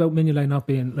 Whatever about Mignolet not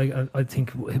being like, I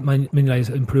think Mignolet's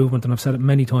improvement, and I've said it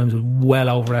many times, was well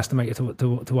overestimated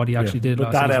to what he actually did.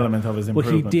 But last season. Element of his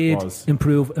improvement, but he did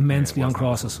improve immensely on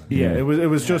crosses. Yeah, it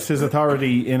was just his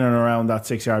authority in and around that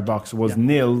 6-yard box was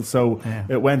nil, so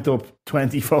it went up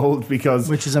 20-fold because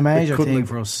which is a major thing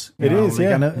for us. It is,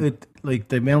 like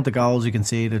the amount of goals you can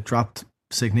see that dropped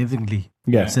significantly.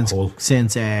 Since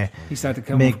he started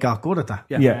to Mick got good at that.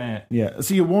 Yeah.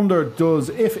 So you wonder,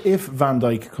 if Van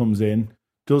Dijk comes in,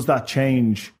 does that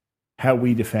change how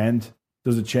we defend?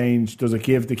 Does it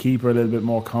give the keeper a little bit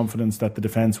more confidence that the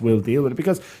defence will deal with it?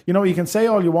 Because, you know, you can say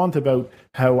all you want about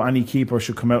how any keeper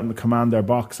should come out and command their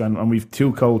box, and we've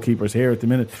 2 goalkeepers here at the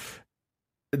minute.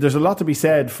 There's a lot to be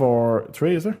said for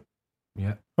 3, is there?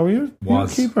 Yeah. Oh, you a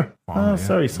keeper?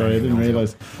 Sorry, I didn't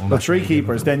realise. Well, 3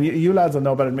 keepers. Then you lads will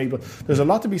know better than me. But there's a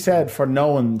lot to be said for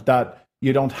knowing that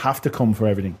you don't have to come for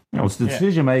everything. No, it's the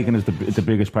decision making is the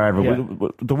biggest part of it. Yeah.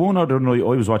 The one other night I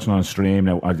was watching on stream.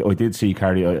 Now I did see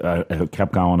Cardi. I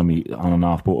kept going on me on and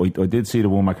off, but I did see the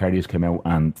one where Cardi's came out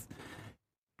and.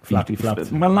 He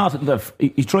flapped. Well, not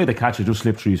he tried to catch it, just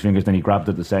slipped through his fingers. Then he grabbed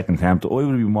it the second attempt. I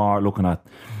would be more looking at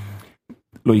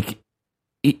like.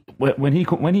 When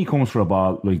he comes for a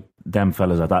ball, like them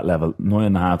fellas at that level,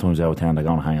 9.5 times out of 10 they're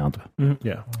going to hang on to it.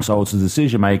 Yeah. So it's a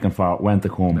decision making for when to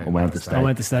come and when to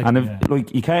stay. And if, like,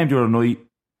 he came the other night,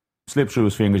 slipped through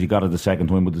his fingers, he got it the second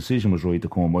time, but the decision was right to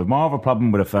come. I've more of a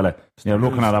problem with a fella, you're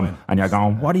looking at him and you're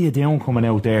going, what are you doing coming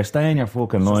out there? Stay in your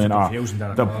fucking line.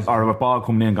 Or a ball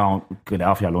coming in going, get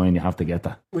off your line, you have to get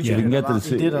that. You can get to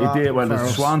the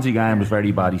Swansea game was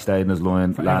very bad. He stayed in his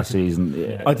line last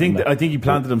season. I think he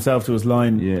planted himself to his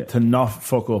line to not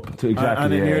fuck up.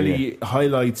 And it nearly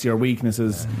highlights your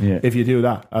weaknesses if you do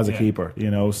that as a keeper,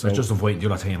 you know. So it's just avoiding you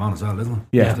lot taking him on as well, isn't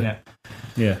it?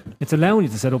 Yeah. It's allowing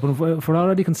you to set up, and if we're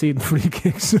already conceding free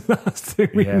kicks, the last thing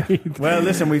we need. Well,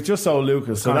 listen, we've just sold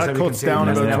Lucas, so that cuts down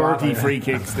about 30 free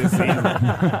kicks this season.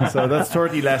 So that's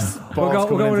 30 less balls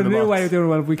we're going into a the new box. way of doing it.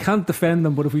 Well, we can't defend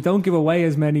them, but if we don't give away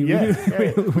as many,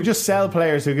 we just sell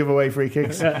players who give away free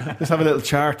kicks. Just have a little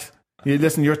chart.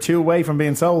 Listen, you're 2 away from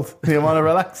being sold. You want to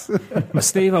relax?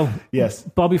 Steve-O, yes,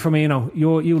 Bobby Firmino,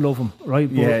 you love him, right?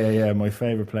 But yeah, my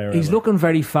favourite player. He's looking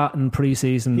very fat in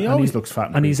pre-season. He always looks fat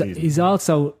in pre-season. And he's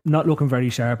also not looking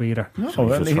very sharp either. He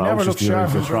never looked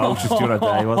sharp. He was atrocious the other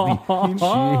day, wasn't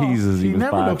he? Jesus, he was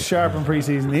never bad. looked sharp in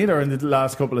pre-season either in the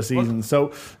last couple of seasons.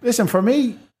 So, listen, for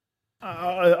me,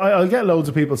 I'll get loads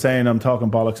of people saying I'm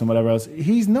talking bollocks and whatever else.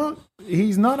 He's not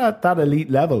at that elite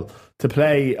level to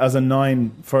play as a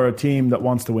 9 for a team that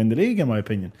wants to win the league, in my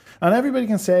opinion. And everybody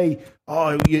can say,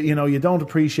 you don't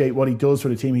appreciate what he does for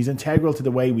the team. He's integral to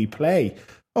the way we play.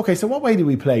 Okay, so what way do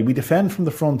we play? We defend from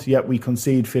the front, yet we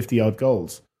concede 50-odd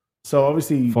goals. So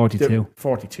obviously 42.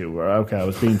 42. Okay, I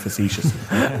was being facetious.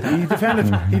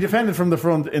 He defended from the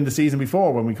front in the season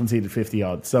before when we conceded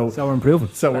 50-odd. So we're improving.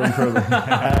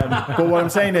 But what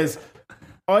I'm saying is,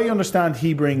 I understand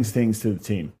he brings things to the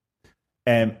team.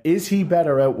 Is he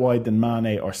better out wide than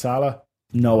Mane or Salah?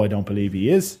 No, I don't believe he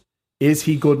is. Is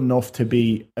he good enough to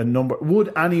be a number?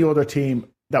 Would any other team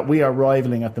that we are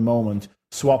rivaling at the moment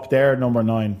swap their number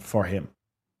 9 for him?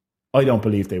 I don't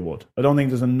believe they would. I don't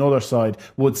think there's another side.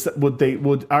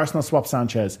 Would Arsenal swap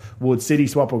Sanchez? Would City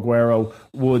swap Aguero?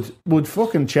 Would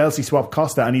fucking Chelsea swap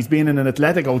Costa? And he's been in an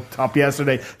Atletico top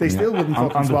yesterday. They still wouldn't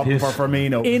fucking swap him for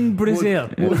Firmino. In Brazil.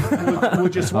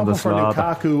 Would you swap him for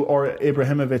Lukaku or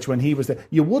Ibrahimovic when he was there?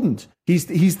 You wouldn't. He's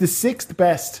the 6th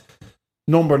best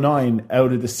number 9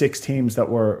 out of the 6 teams that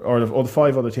were, or the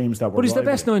 5 other teams that were. But he's the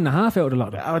best 9.5 out of the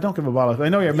lot. I don't give a bollock. I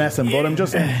know you're messing, but I'm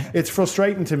just saying it's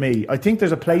frustrating to me. I think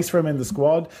there's a place for him in the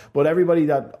squad, but everybody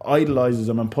that idolises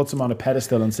him and puts him on a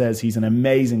pedestal and says he's an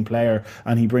amazing player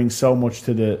and he brings so much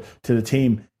to the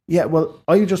team. Yeah, well,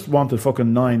 I just wanted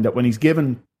fucking 9 that when he's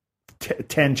given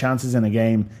 10 chances in a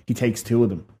game, he takes 2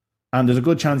 of them. And there's a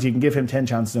good chance you can give him 10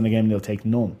 chances in a game and he'll take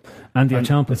none. Andy, you're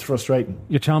chomping. It's frustrating.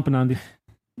 You're chomping, Andy.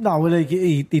 No, well,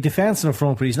 he defends in the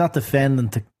front, but he's not defending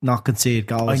to not concede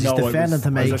goals. He's defending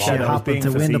to make shit happen,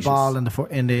 to win the ball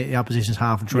in the opposition's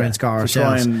half and try and score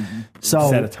ourselves.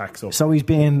 Set attacks up. So he's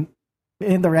being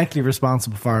indirectly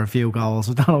responsible for a few goals.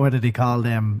 I don't know whether they call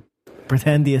them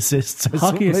pretendy assists or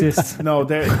hockey assists. No,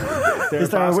 they're is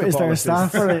there a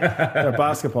staff for it? They're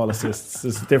basketball assists.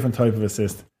 It's a different type of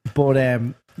assist. But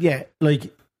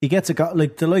he gets a goal,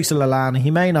 like the likes of Lallana. He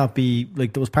may not be,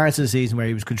 like, there was parts of the season where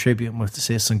he was contributing with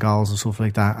assists and goals and stuff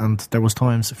like that, and there was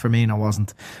times Firmino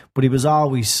wasn't, but he was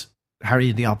always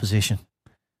harrying the opposition.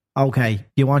 Okay,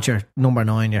 you want your number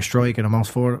 9, your striker, the most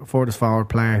furthest forward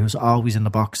player who's always in the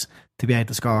box to be able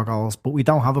to score goals, but we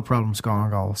don't have a problem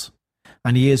scoring goals,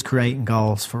 and he is creating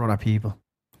goals for other people.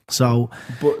 So,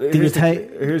 but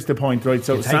here's the point, right?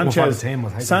 So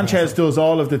Sanchez does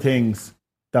all of the things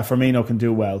that Firmino can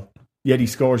do well. Yet he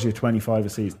scores you 25 a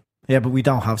season. Yeah, but we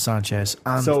don't have Sanchez.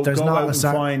 And so there's go not out and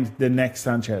find the next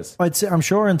Sanchez. I'm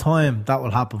sure in time that will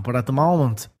happen. But at the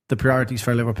moment, the priorities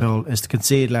for Liverpool is to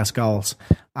concede less goals.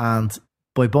 And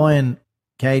by buying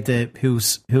Keita,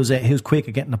 who's quick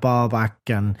at getting the ball back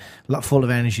and full of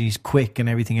energy, he's quick and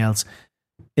everything else,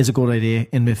 is a good idea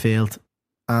in midfield.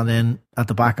 And then at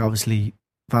the back, obviously,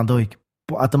 Van Dijk.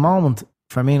 But at the moment,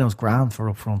 Firmino's grand for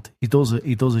up front. He does a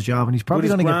job, and he's probably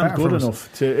going to get better. Good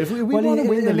enough to if we want to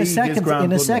win the league.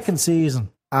 In a second season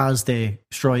as the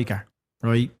striker,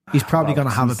 right? He's probably going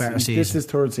to have a better season. This is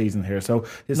 3rd season here, so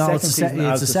his second season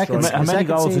as the striker. How many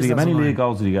league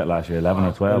goals did he get last year? 11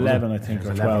 or 12? 11, I think,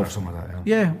 or 12, or something like that.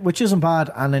 Yeah, which isn't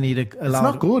bad. And then he'd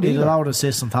allowed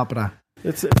assists on top of that.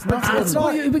 It's not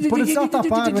that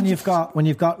bad when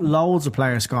you've got loads of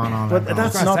players going on. But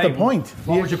that's not the point.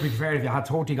 What would you prefer if you had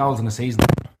 30 goals in a season?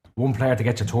 One player to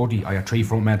get you 30, or your 3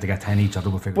 front men to get 10 each, or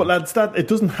double figure. But lads, it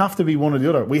doesn't have to be one or the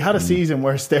other. We had a season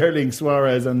where Sterling,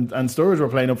 Suarez and Sturridge were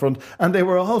playing up front, and they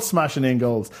were all smashing in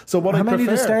goals. So how many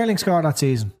did Sterling score that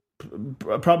season?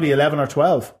 Probably 11 or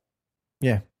 12.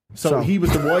 Yeah. So he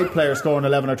was the wide player scoring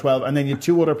 11 or 12, and then you had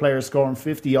 2 other players scoring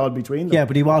 50 odd between them. Yeah,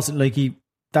 but he wasn't like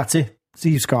that's it.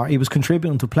 He was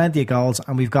contributing to plenty of goals,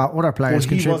 and we've got other players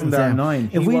contributing to them.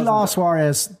 9. If we lost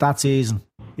Suarez that season,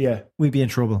 we'd be in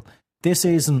trouble. This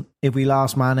season, if we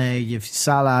lost Mane, you've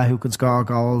Salah who can score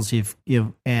goals, you've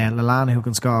Lallana who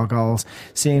can score goals.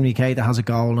 Seemingly Keita has a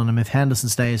goal on him. If Henderson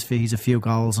stays fit, he's a few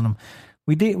goals on him.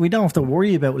 We don't have to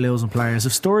worry about losing players.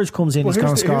 If Sturridge comes in, he's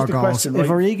going to score goals. Question, right?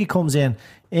 If Origi comes in,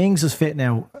 Ings is fit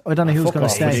now. I don't know who's going to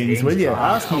stay. Ings, will you?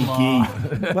 Ask me,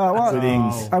 Guy. Well, what?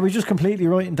 Ings. Are we just completely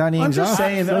writing Danny Ings off?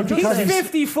 I'm just saying he's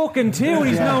 50 fucking 2.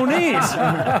 He's no knees.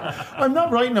 I'm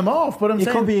not writing him off, but you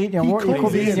could be eating your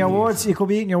words. You could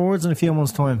be eating your words in a few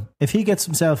months' time. If he gets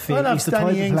himself fit, he's the type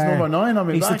of player. Number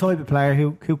 9 he's the type of player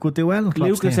who could do well.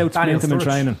 Lucas outsprint him in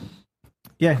training.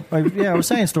 Yeah, I was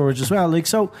saying Sturridge as well. Like,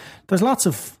 so there's lots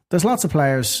of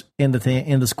players in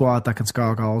the squad that can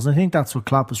score goals, and I think that's what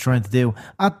Klopp was trying to do.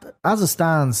 As it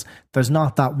stands, there's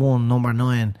not that one number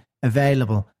 9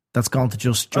 available that's going to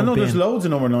just jump in. I know there's loads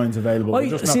of number 9s available. They're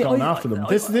just not going after them.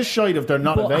 This shite if they're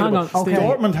not available.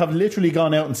 Dortmund have literally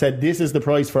gone out and said this is the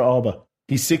price for Alba.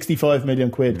 He's 65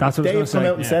 million quid. That's what they've come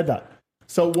out and said that.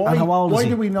 So why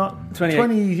do we not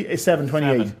 27,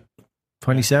 28?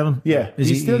 27? Yeah,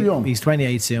 he's still young. He's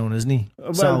 28 soon, isn't he?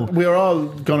 Well, we're all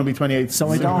going to be 28.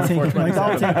 So I don't think in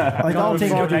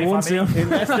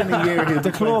less than a year.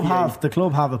 The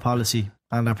club have a policy,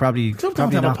 and they're probably don't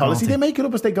have a policy. They make it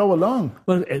up as they go along.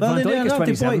 Well, Van Dijk is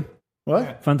 27.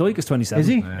 What? Van Dijk is 27. Is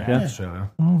he? Yeah.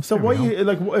 So why you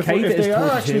like if they are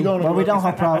actually going? Well, we don't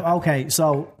have problem. Okay,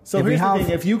 so if we have,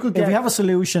 if we have a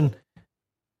solution.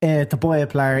 To buy a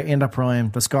player in their prime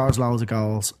that scores loads of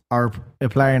goals, or a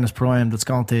player in his prime that's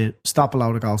going to stop a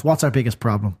load of goals, what's our biggest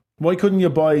problem? Why couldn't you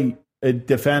buy a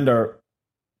defender?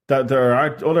 That there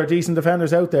are other decent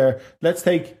defenders out there. Let's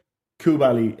take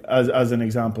Koulibaly as an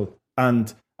example,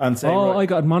 and say. Oh, I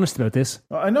got admonished about this.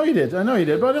 I know you did, but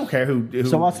I don't care who.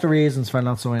 So what's the reasons for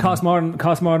not signing? Cost more than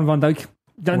Van Dijk.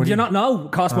 Do you not know?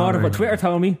 Cost more than what Twitter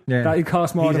told me that it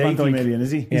costs more than Van Dijk. 80 million,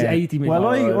 is he? He's 80 million.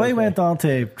 Well, I went on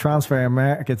to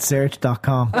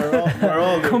transfermarketsearch.com. We're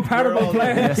all comparable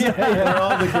players. We're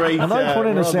all the great. And I put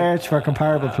in a search for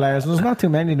comparable players, and there's not too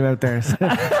many of them out there. So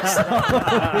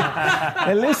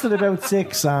I listed about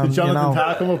 6, and did Jonathan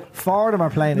Tah come up? 4 of them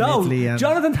are playing in Italy. And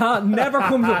Jonathan Tah never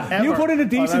comes up. You put in a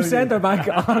decent centre back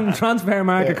on transfer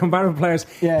market comparable players.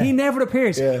 Yeah. He never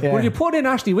appears. Yeah. When you put in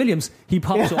Ashley Williams, he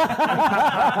pops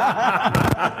up. Is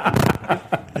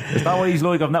that what he's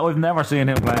like? I've never seen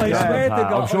him play.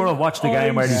 I'm sure I've watched the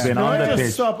game where he's been on the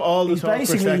pitch. Stop all the talk for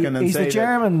a second and he's say the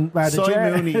German,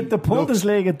 the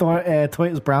Bundesliga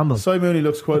Titus Bramble. Cy Mooney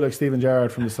looks quite like Steven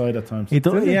Gerrard from the side at times. He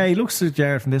does, yeah, he looks like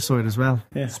Gerrard from this side as well.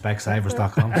 Yeah.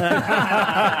 Specsavers.com.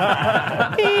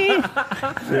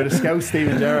 You're the scout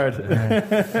Steven Gerrard.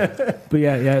 But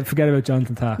yeah, forget about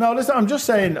Jonathan Tah. No, listen, I'm just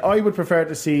saying I would prefer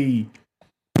to see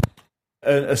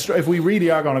if we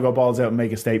really are going to go balls out and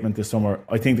make a statement this summer,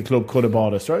 I think the club could have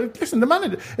bought us. Listen, the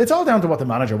manager, it's all down to what the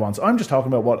manager wants. I'm just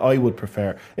talking about what I would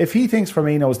prefer. If he thinks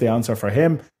Firmino is the answer for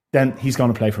him, then he's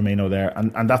going to play Firmino there,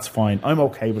 and that's fine. I'm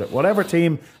okay with it. Whatever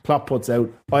team Klopp puts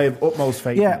out, I have utmost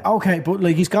faith. Yeah, okay, but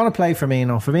like he's going to play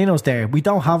Firmino. Firmino's there. We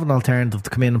don't have an alternative to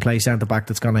come in and play centre back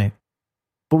that's going to.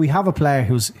 But we have a player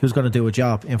who's going to do a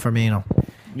job in Firmino.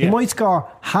 Yeah. He might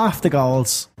score half the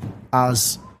goals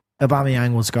as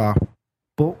Aubameyang will score.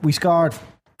 But we scored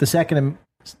the second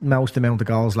most amount of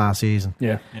goals last season.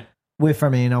 Yeah. With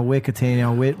Firmino, with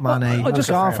Coutinho, with Mane. I just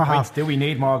gone for half. Do we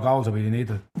need more goals, or we need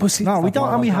to? No, we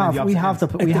don't. And we have the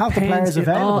players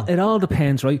available. It all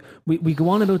depends, right? We go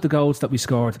on about the goals that we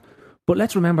scored, but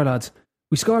let's remember, lads,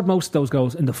 we scored most of those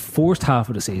goals in the first half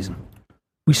of the season.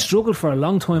 We struggled for a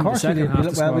long time in the second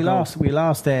half. Well, we lost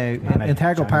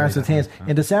integral parts of the teams.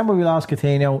 In December, we lost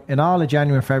Coutinho. In all of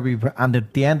January and February, and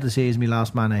at the end of the season, we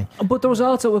lost Mane. But there was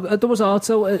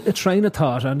also a train of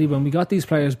thought, Andy. When we got these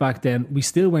players back then, we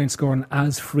still weren't scoring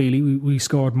as freely. We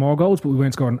scored more goals, but we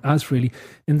weren't scoring as freely.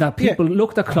 In that people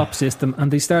looked at Klopp's system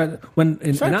and they started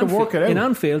in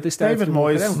Anfield. They started David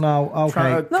Moyes. No,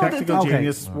 okay. Technical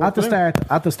genius. At the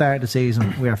start of the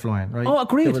season, we were flying. Right? Oh,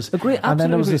 agreed. And then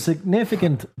there was a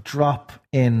significant drop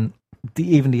in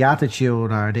even the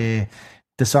attitude or the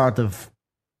sort of,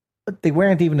 they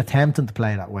weren't even attempting to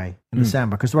play that way in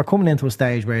December, because they were coming into a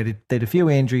stage where they had a few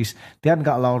injuries. They hadn't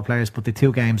got a lot of players, but they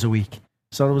 2 games a week.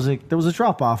 So there was a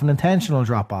drop off, an intentional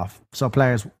drop off. So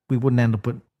players, we wouldn't end up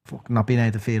with not being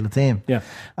able to field the team. Yeah.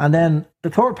 And then the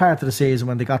third part of the season,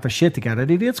 when they got their shit together,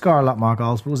 they did score a lot more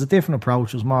goals, but it was a different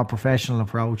approach. It was more a professional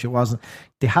approach. It wasn't,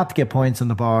 they had to get points on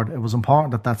the board. It was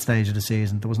important at that stage of the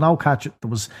season. There was no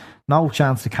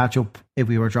chance to catch up if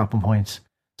we were dropping points.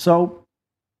 So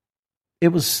it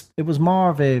was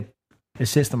more of a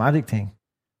systematic thing.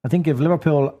 I think if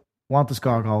Liverpool want to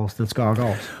score goals, they'll score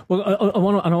goals. Well, I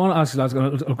want to ask you, lads.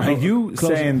 Are you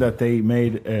saying that they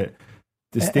made a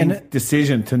distinct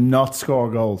decision to not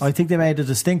score goals? I think they made a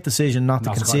distinct decision not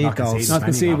to concede goals. Not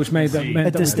concede, which made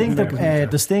a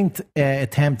distinct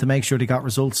attempt to make sure they got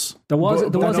results. There was a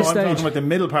I'm stage. talking about the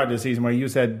middle part of the season where you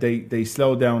said they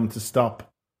slowed down to stop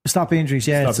injuries.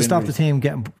 Yeah, stop the team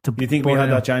getting to. You think we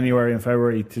had that January and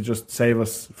February to just save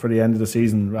us for the end of the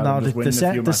season rather than just winning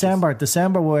a few matches?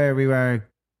 December where we were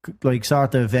like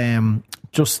sort of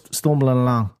just stumbling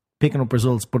along, picking up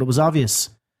results, but it was obvious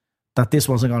that this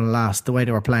wasn't going to last the way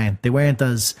they were playing. They weren't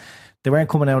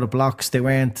coming out of blocks. They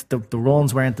weren't the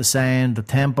runs weren't the same. The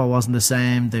tempo wasn't the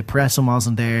same. The pressing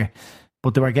wasn't there,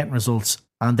 but they were getting results.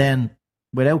 And then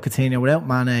without Coutinho, without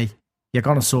Mane, you're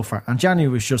going to suffer. And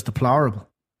January was just deplorable.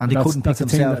 And they couldn't pick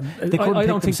themselves.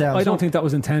 I don't think that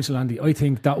was intentional, Andy. I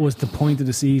think that was the point of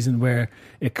the season where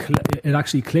it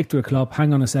actually clicked with Klopp.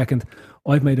 Hang on a second.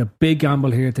 I've made a big gamble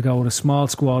here to go with a small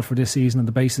squad for this season on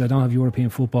the basis I don't have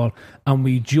European football, and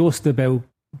we just about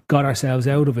got ourselves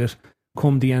out of it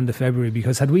come the end of February,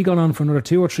 because had we gone on for another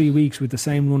 2 or 3 weeks with the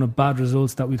same run of bad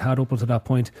results that we'd had up until that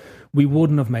point, we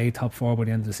wouldn't have made top 4 by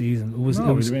the end of the season. It was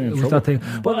that thing.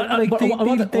 But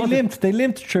they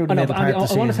limped through the middle part of the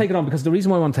season. I want to take it on because the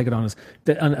reason why I want to take it on is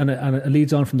and it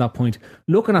leads on from that point.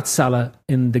 Looking at Salah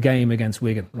in the game against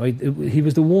Wigan, right? He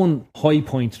was the one high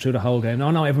point through the whole game.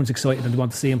 Now everyone's excited and they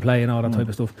want to see him play and all that type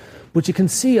of stuff. But you can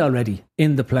see already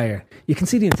in the player, you can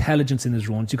see the intelligence in his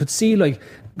runs. You could see, like,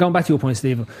 going back to your point,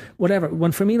 Stephen, whatever,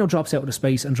 when Firmino drops out of the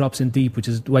space and drops in deep, which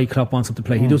is the way Klopp wants him to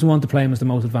play, he doesn't want to play him as the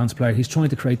most advanced player. He's trying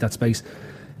to create that space.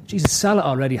 Jesus, Salah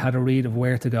already had a read of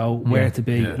where to go, where to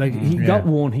be. Like, he got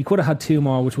one. He could have had 2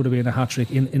 more, which would have been a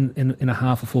hat-trick in a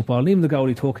half of football. And even the goal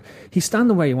he took, he's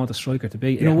standing where you want a striker to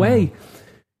be. In a way,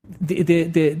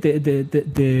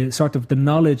 the sort of the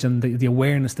knowledge and the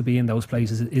awareness to be in those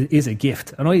places is a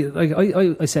gift. And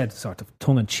I said, sort of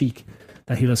tongue in cheek,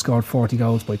 that he'll have scored 40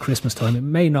 goals by Christmas time. It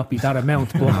may not be that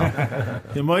amount, but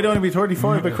it might only be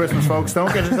 35 by Christmas, folks.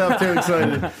 Don't get yourself too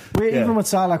excited. Even with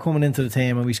Salah coming into the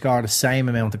team, and we scored the same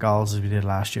amount of goals as we did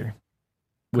last year.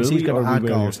 Because he's going to add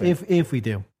goals. If we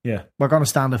do, we're going to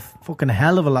stand a fucking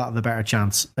hell of a lot of a better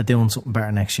chance of doing something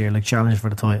better next year, like challenge for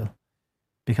the title.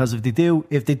 Because if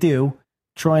they do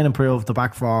try and improve the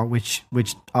back four, which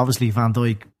obviously Van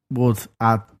Dijk would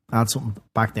add something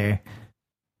back there,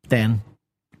 then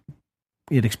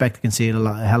you'd expect to concede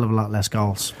a hell of a lot less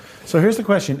goals. So here's the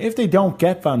question: if they don't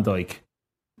get Van Dijk,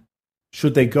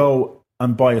 should they go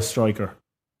and buy a striker?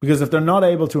 Because if they're not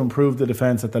able to improve the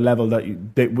defence at the level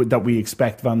that we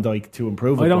expect Van Dijk to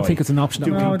improve, I don't think it's an option.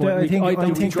 I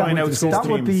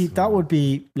think that would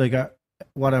be like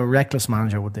what a reckless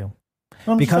manager would do.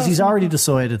 Because he's already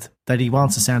decided that he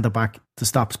wants a centre back to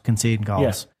stop conceding goals.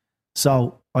 Yes.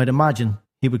 So I'd imagine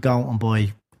he would go and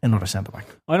buy another centre back.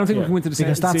 I don't think we can win to the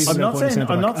season. I'm not saying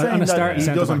that he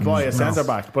doesn't buy a centre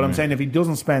back, but I'm saying if he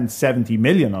doesn't spend 70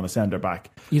 million on a centre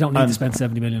back, you don't need to spend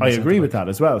 70 million. I agree with that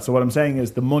as well. So what I'm saying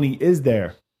is the money is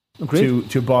there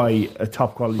to buy a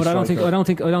top quality but striker. I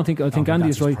think Andy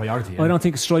is right. I don't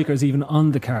think striker is even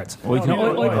on the cards. I think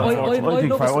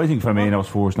Firmino's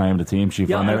first name in the team sheet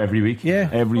for now every week. Yeah,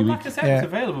 every week. Lacazette's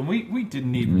available. We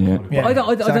didn't need. And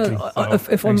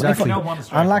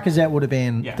Lacazette would have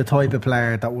been the type of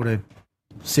player that would have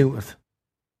suited.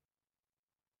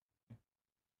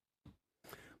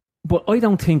 But I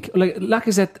don't think, like,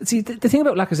 Lacazette. See, the thing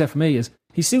about Lacazette for me is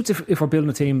he suits if we're building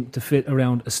a team to fit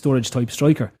around a Sturridge type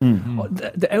striker.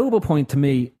 The elbow point to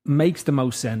me makes the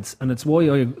most sense, and it's why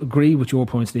I agree with your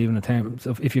point, Stephen, in terms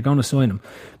of if you're going to sign him,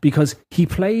 because he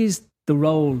plays the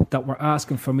role that we're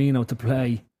asking Firmino to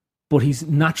play, but he's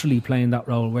naturally playing that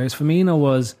role, whereas Firmino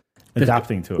was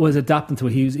adapting to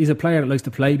it. He's a player that likes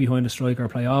to play behind a striker,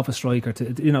 play off a striker,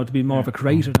 to be more of a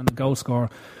creator than a goal scorer.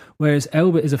 Whereas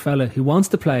Elba is a fella who wants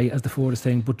to play as the forwardest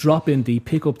thing, but drop in deep,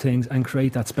 pick up things and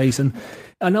create that space. And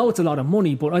I know it's a lot of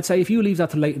money, but I'd say if you leave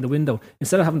that to late in the window,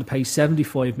 instead of having to pay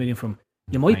 75 million from,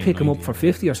 you might pick him up for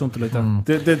 50 or something like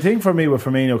that. The thing for me with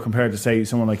Firmino compared to, say,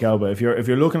 someone like Elba, if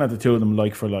you're looking at the two of them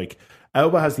like for like,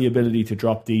 Elba has the ability to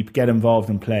drop deep, get involved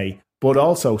and play, but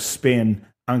also spin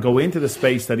and go into the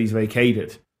space that he's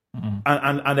vacated and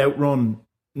outrun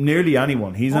nearly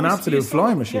anyone. He's an absolute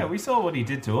flying machine. Yeah, we saw what he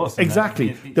did to us.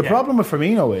 Exactly. The problem with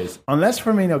Firmino is, unless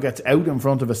Firmino gets out in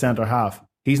front of a centre half,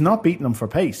 he's not beating them for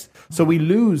pace. So we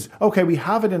lose. Okay, we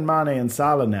have it in Mane and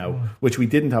Salah now, which we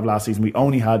didn't have last season. We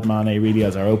only had Mane really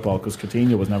as our outball because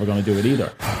Coutinho was never going to do it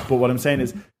either. But what I'm saying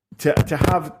is to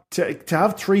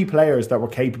have 3 players that were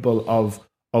capable of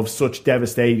of such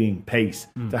devastating pace.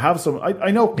 To have some,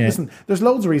 I know. Listen, there's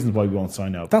loads of reasons why we won't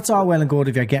sign out. That's all well and good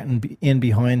if you're getting in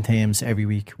behind teams every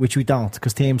week, which we don't,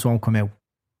 because teams won't come out.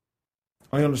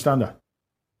 I understand that.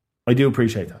 I do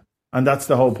appreciate that. And that's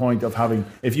the whole point of having,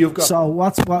 if you've got... So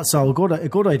a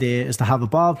good idea is to have a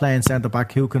ball playing centre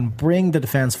back who can bring the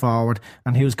defence forward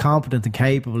and who's competent and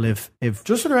capable if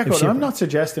just for the record, I'm not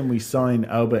suggesting we sign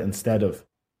Alba instead of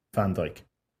Van Dijk.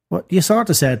 Well, you sort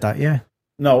of said that, yeah.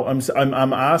 No,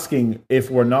 I'm asking, if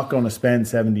we're not going to spend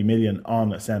 70 million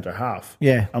on a centre half,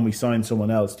 and we sign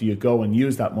someone else, do you go and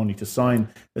use that money to sign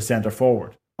a centre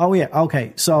forward? Oh yeah,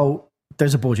 okay. So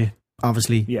there's a budget.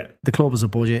 Obviously, the club has a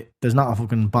budget. There's not a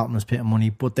fucking bottomless pit of money,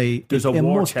 but there's a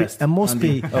war chest. It must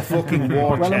be a fucking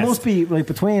war chest. Well, it must be like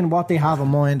between what they have in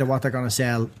mind and what they're going to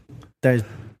sell. They're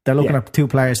looking at 2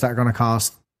 players that are going to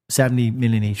cost 70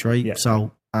 million each, right? Yeah.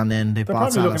 So, and then they've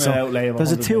bought Salah. So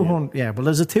there's a 200. Yeah, well,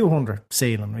 there's a 200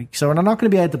 ceiling, right? So they're not going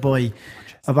to be able to buy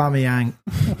Aubameyang,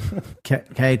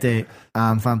 Keita,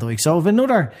 and Van Dijk. So if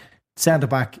another centre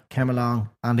back came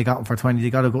along and they got him for 20, they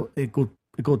got a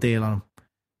good deal on him.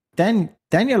 Then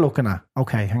you're looking at,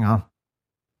 okay, hang on,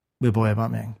 we'll buy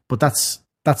Aubameyang, but that's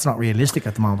not realistic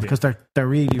at the moment because they're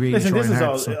really Listen, trying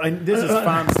hard. This is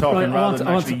fans talking rather than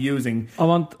actually using. I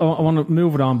want to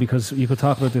move it on because you could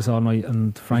talk about this all night,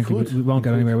 and frankly, we won't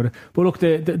get anywhere with it. But look,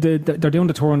 they're doing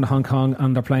the tour in Hong Kong,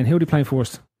 and they're playing. Who are they playing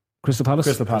first? Crystal Palace.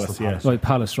 Crystal Palace, yes. Right,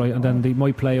 Palace, right, and then they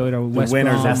might play either West Brom,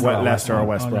 Leicester or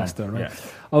West Brom. Leicester, right. Yeah.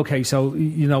 Okay, so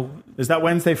is that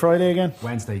Wednesday, Friday again?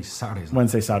 Saturday.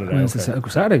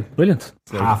 Saturday, brilliant.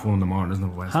 It's 1:30 in the morning, isn't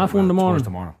it? Wednesday? 1:30 in the morning. Towards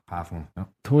tomorrow, 1:30. Yeah.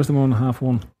 Towards the morning,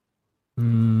 1:30.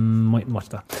 Might watch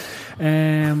that.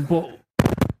 But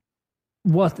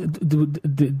what do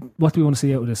we want to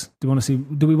see out of this? Do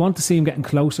we want to see him getting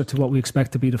closer to what we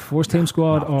expect to be the first team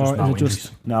squad, or is it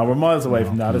just? No, we're miles away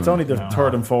from that. It's only the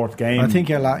third and fourth game. I think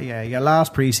your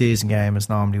last pre-season game is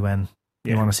normally when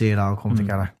you want to see it all come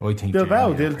together. I think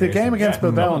Bilbao, the game against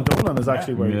Bilbao and Dublin is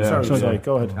actually where. Sorry,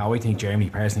 go ahead. No, I think Germany,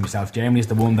 personally myself, Germany is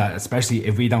the one that, especially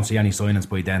if we don't see any signings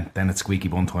by then it's squeaky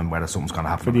bun time whether something's going to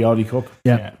happen for the Audi Cup.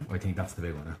 Yeah, I think that's the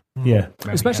big one. Yeah,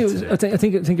 especially I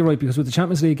think you're right, because with the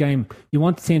Champions League game, you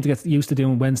want the team to get used to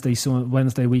doing Wednesday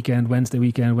weekend, or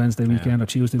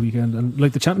Tuesday weekend, and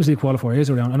like the Champions League qualifier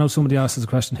is around. I know somebody asked us a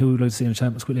question: who would like to see in a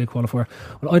Champions League qualifier?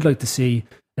 Well, I'd like to see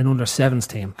an under-7s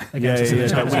team against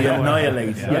that we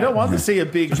annihilate. I don't want to see a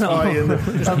big tie in the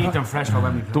just keep them fresh for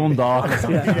when we Dundalk.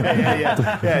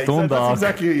 Dundalk. That's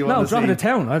exactly what you want to see. No, drop it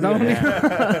town. I don't.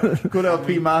 Good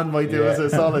LP man might do us a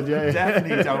solid.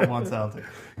 Definitely don't want Celtic.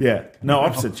 Yeah, no,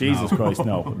 opposite. Jesus Christ,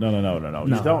 no.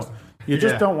 You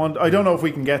just don't want. I don't know if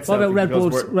we can get. What about Red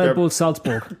Bull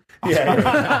Salzburg?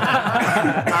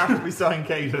 After we sign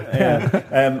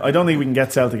Keita. I don't think we can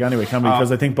get Celtic anyway, can we?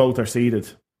 Because I think both are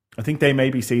seeded. I think they may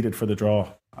be seeded for the draw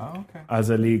as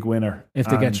a league winner if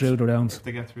they get through the rounds.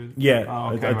 Yeah,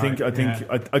 I think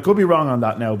I could be wrong on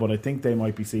that now, but I think they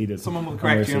might be seeded. Someone will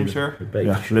correct you, I'm sure.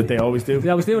 Yeah, they always do. They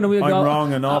always do, and I'm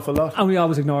wrong an awful lot, and we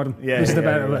always ignore them. Yeah, which is the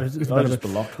better. I just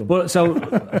block them. But so,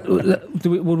 would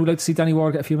we like to see Danny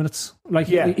Ward get a few minutes? Like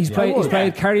he's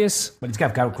played Karius, but he's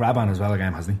got Grab on as well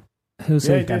again, hasn't he? Who's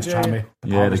it? Against Tranmere.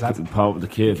 Yeah, the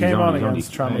kid. He came on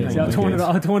against Tranmere. I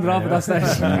turned it off at that stage.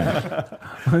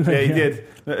 Yeah, he did.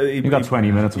 He got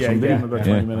 20 minutes or something. Yeah, he about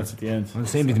 20 minutes at the end. Well, it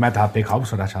seemed he meant to have big hopes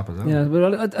for that chap as well. Yeah,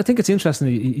 but I think it's interesting.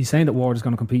 He's saying that Ward is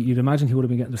going to compete. You'd imagine he would have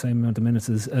been getting the same amount of minutes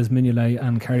as Mignolet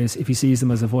and Karius if he sees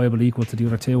them as a viable equal to the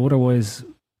other two. Otherwise,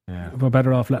 we're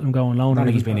better off letting him go on loan. I don't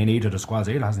think he's been in either of the squads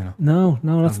either, hasn't he? No,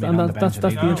 that's the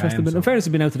interesting bit. In fairness,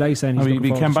 he's been out today saying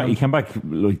he came back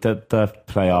like that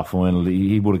playoff final.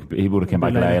 He would have came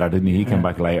back later, didn't he? He came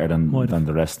back later than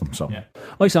the rest of them. So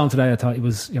I saw him today. I thought he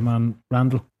was your man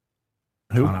Randall.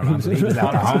 Who? He was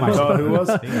out at home. Who was?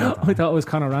 I thought it was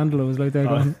Conor Randall. I was like, there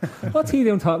going, what's he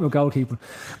doing talking about goalkeeping?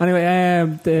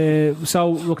 Anyway,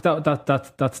 so look,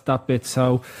 that's that bit.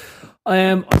 So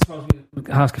I suppose we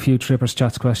ask a few Trippers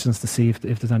Chats questions to see if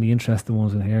there's any interesting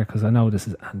ones in here, because I know this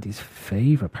is Andy's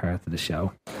favourite part of the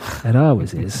show. It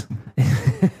always is.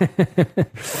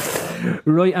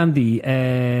 Right, Andy.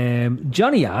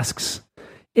 Johnny asks,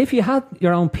 if you had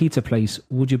your own pizza place,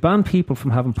 would you ban people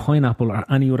from having pineapple or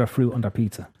any other fruit on their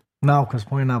pizza? No, because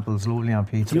pineapple is lovely on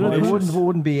pizza. It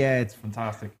wouldn't be. It's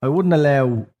fantastic. I wouldn't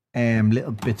allow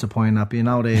little bits of pineapple. You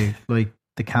know, they like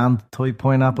the canned type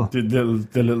pineapple. The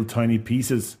little tiny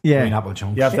pieces. Yeah, pineapple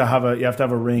chunks. You have to have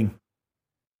a ring.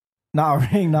 Not a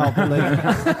ring, no, but like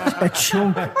a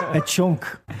chunk of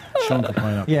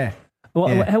pineapple. Yeah.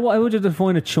 Well, how would you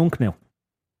define a chunk now?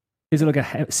 Is it like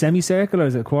a semicircle, or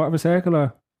is it a quarter of a circle,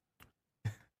 or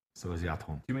So is he at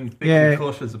home? Do you mean thickly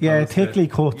cut as opposed thickly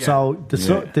cut. Yeah. So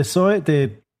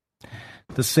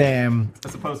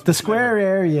the square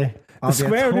area. The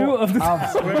square root of the of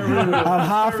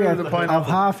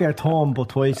half your thumb, but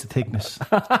twice the thickness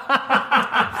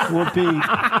would be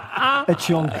a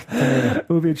chunk. It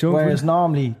would be a chunk. Whereas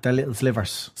normally they're little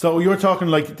slivers. So you're talking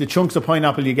like the chunks of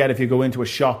pineapple you get if you go into a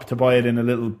shop to buy it in a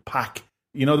little pack.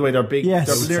 You know the way they're big? Yes.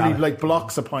 They're literally like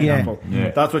blocks of pineapple.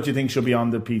 Yeah. That's what you think should be on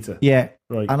the pizza. Yeah.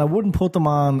 Right. And I wouldn't put them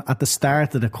on at the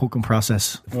start of the cooking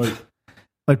process. Right.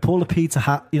 I'd pull the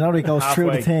pizza, you know, it goes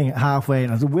through the thing halfway,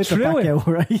 and I'd whip it back out,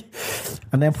 right?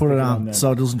 And then put it on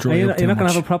so it doesn't dry up too You're not going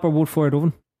much. to have a proper wood-fired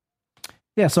oven?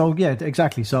 Yeah, so,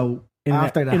 exactly. So,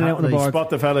 after that, out the spot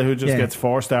the fella who just gets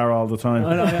 4-star all the time.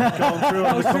 I know, yeah. Going through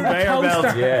on the conveyor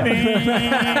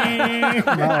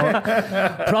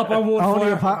belt. Proper wood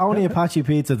only Apache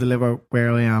Pizza deliver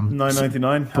where I am.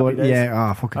 $9.99. But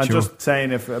fucking I'm sure. just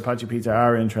saying if Apache Pizza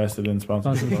are interested in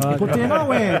sponsoring. But do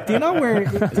you know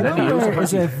where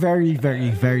is a very,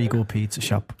 very, very good pizza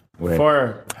shop?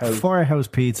 Firehouse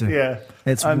Pizza. Yeah.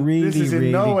 It's and really, this is in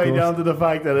really no way good. down to the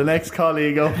fact that an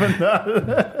ex-colleague opened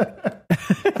that.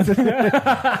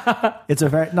 It's a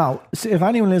very if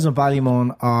anyone lives in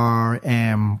Ballymun or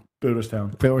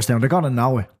Booterstown, they're gonna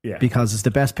know it. Yeah. Because it's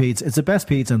the best pizza. It's the best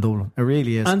pizza in Dublin. It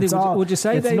really is. Andy, It's would you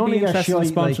say it's they'd none be of your interested in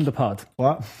shite, sponsoring the pod?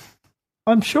 What?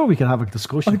 I'm sure we can have a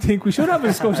discussion. I think we should have a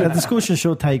discussion. A discussion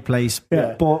should take place.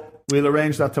 Yeah. But we'll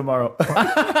arrange that tomorrow.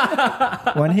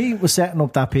 when he was setting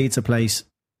up that pizza place,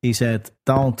 he said,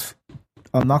 I'm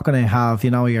not going to have,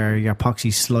 your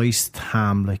poxy sliced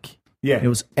ham. Like,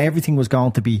 Yeah. everything was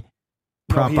going to be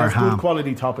proper he has ham. good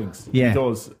quality toppings. Yeah. He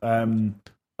does.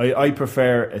 I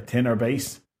prefer a thinner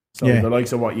base. So the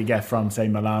likes of what you get from, say,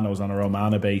 Milano's on a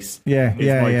Romana base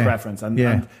is my preference.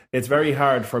 And it's very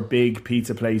hard for big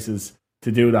pizza places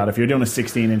to do that. If you're doing a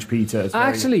 16-inch pizza, it's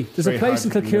Actually, there's a place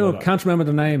in Kilkeel, can't remember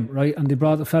the name, right? And they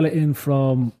brought a fella in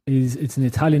from, it's an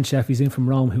Italian chef, he's in from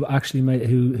Rome, who actually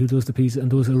who does the pizza and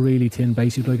does a really thin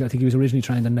base. I think he was originally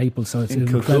trained in Naples, so it's in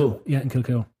Kilkeel. Yeah, in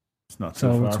Kilkeel. It's not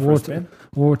so too far it's for worth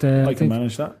a spin. I can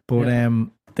manage that. But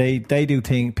they do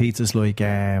pizzas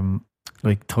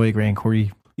like Thai grain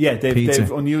curry. Yeah, pizza.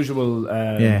 they've unusual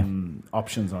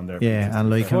options on there. Yeah, and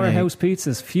like Firehouse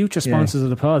Pizzas, future sponsors of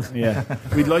the pod. Yeah,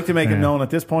 we'd like to make it known at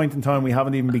this point in time we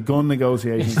haven't even begun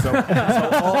negotiations. So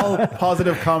all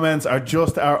positive comments are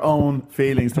just our own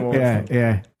feelings towards them.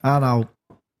 Yeah, I know.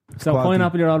 So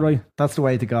pineapple, you're all right. That's the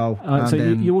way to go. So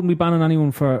you wouldn't be banning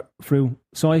anyone for fruit?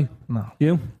 Soy? No.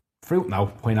 You? Fruit? No.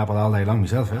 Pineapple all day long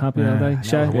myself. Happy all day.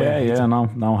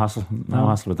 No hassle. No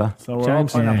hassle with that. So we're all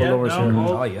pineapple lovers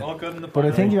here. All good in the But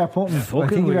I think you're putting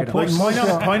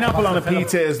pineapple on a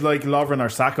pizza is like Lovren or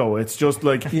Sacco. It's just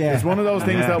like it's one of those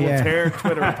things that will tear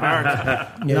Twitter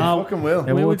apart. No, fucking will.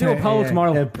 We will do a poll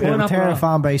tomorrow. It'll tear a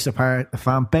fan base apart. A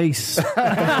fan base.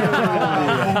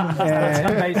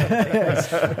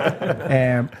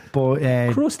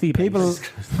 Crusty people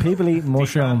eating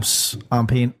mushrooms on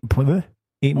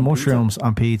mushrooms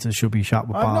on pizza should be shot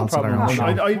with balls. No problem.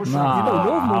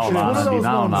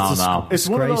 It's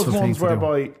one of those ones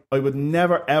whereby I would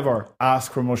never ever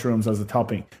ask for mushrooms as a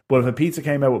topping. But if a pizza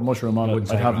came out with mushroom on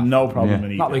it, I'd have no problem in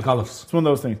eating. Not like olives. It's one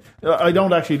of those things. I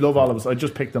don't actually love olives. I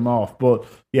just pick them off. But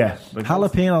yeah,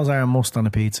 jalapenos are a must on a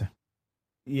pizza.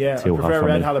 Yeah, I prefer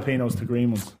red jalapenos to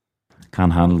green ones.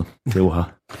 Can't handle them. Too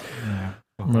hot.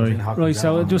 Right,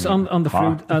 so just on the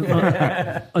fruit,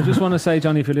 I just want to say,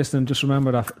 Johnny, if you're listening, just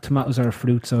remember that tomatoes are a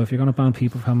fruit. So if you're going to ban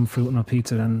people from having fruit on a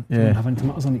pizza, then don't have any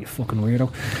tomatoes on it, you fucking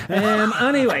weirdo.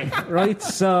 Anyway, right,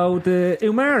 so the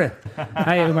Umara.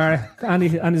 Hey, Umara. And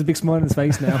there's a big smile on his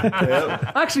face now.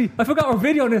 Actually, I forgot we're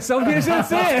videoing this, so you should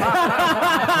say it.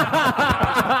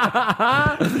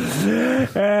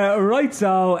 Right,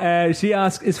 so she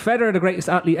asks, is Federer the greatest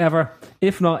athlete ever?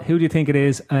 If not, who do you think it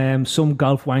is? Some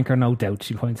golf wanker, no doubt,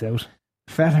 she points out.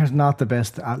 Federer's not the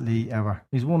best athlete ever.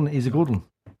 He's a good one. He's a good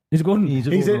one. He's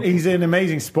an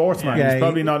amazing sportsman. He's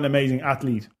probably not an amazing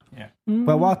athlete. Yeah.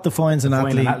 Well, what defines an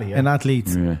athlete? An athlete.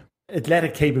 Yeah.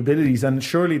 Athletic capabilities, and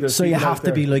surely there's so you have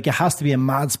to be like, it has to be a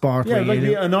mad sport. Yeah, like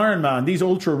an Ironman. These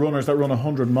ultra runners that run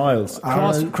 100 miles.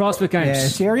 CrossFit Games. Yeah,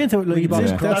 so you're into it. Like,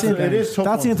 that's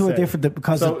into a different,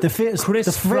 because the fittest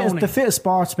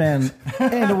sportsmen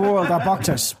in the world are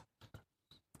boxers.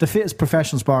 The fittest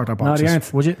professional sport are boxers. No, they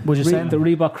aren't. Would you say the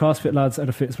Reebok CrossFit lads are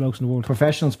the fittest blokes in the world?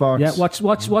 Professional sports. Yeah, watch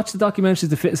the documentaries.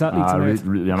 The fittest athletes.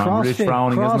 Rich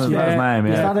Browning, isn't it? His name?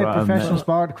 Is that a professional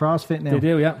sport? CrossFit now. They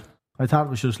do, yeah. I thought it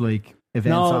was just like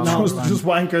events. Just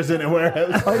wankers in a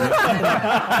warehouse.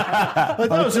 I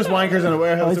thought it was just wankers in a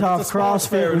warehouse. I thought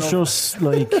CrossFit was just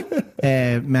like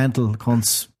mental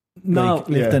cunts No.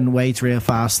 lifting weights real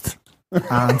fast.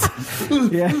 And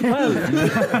they're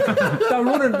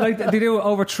running like they do it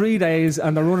over 3 days,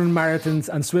 and they're running marathons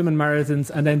and swimming marathons,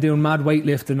 and then doing mad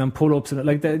weightlifting and pull-ups and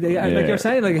like like you're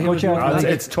saying, like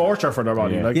it's torture for their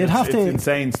body. Like you'd have to. It's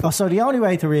insane. So the only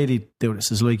way to really do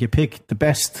this is like you pick the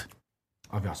best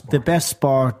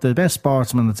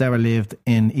sportsman that's ever lived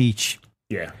in each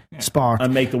sport,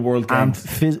 and make the world games.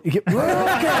 World games.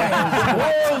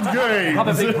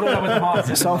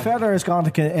 So Federer is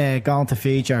going to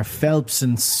feature Phelps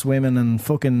and swimming and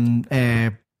fucking.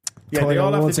 They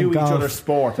all have to do each other's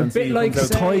sport and see like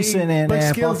Tyson in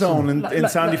like Skill Zone in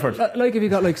Sandyford. Like if you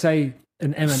got like say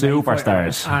an MMA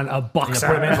superstars and a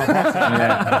boxer,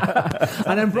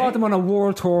 and then brought them on a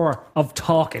world tour of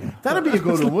talking. That'd be a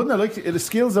good one, wouldn't it? Like the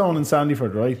Skill Zone in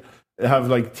Sandyford, right? They have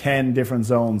like 10 different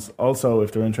zones. Also,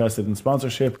 if they're interested in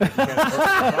sponsorship.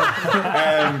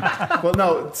 Well,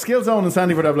 no, Skill Zone in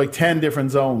Sandyford have like 10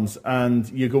 different zones, and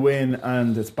you go in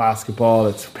and it's basketball,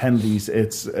 it's penalties,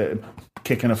 it's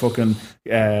kicking a fucking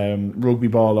rugby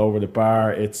ball over the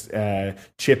bar, it's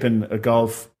chipping a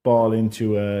golf ball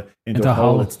into a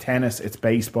hole, it's tennis, it's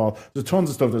baseball, there's tons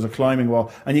of stuff, there's a climbing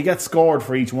wall, and you get scored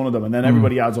for each one of them, and then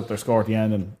everybody adds up their score at the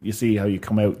end, and you see how you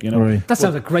come out, you know. Right. That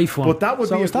sounds like great fun. But that would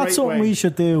be is that something we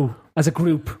should do as a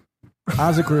group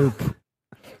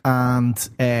and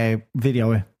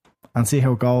video it and see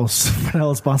how it goes for the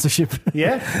whole sponsorship?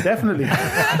 Yeah, definitely.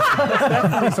 That's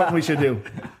definitely something we should do.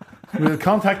 We'll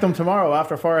contact them tomorrow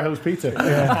after Firehouse Pizza.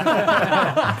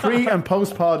 Pre and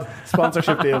post pod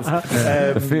sponsorship deals.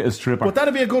 The fittest tripper. But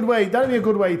that'd be a good way. That'd be a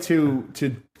good way to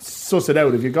suss it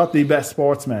out. If you got the best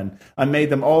sportsmen and made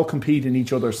them all compete in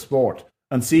each other's sport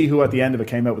and see who at the end of it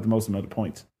came out with the most amount of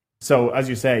points. So as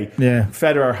you say,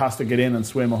 Federer has to get in and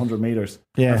swim 100 meters.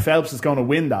 Yeah. And Phelps is going to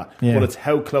win that. Yeah. But it's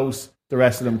how close the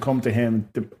rest of them come to him,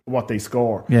 what they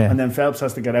score. Yeah. And then Phelps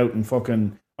has to get out and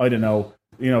fucking, I don't know,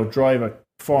 drive a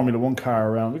Formula 1 car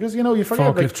around, because you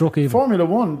forget like, truck even. Formula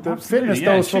 1, the fitness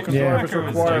those fucking drivers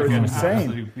require is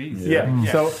insane.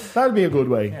 So that'd be a good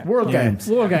way. World Games.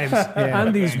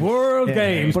 Andy's World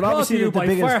Games, but obviously brought to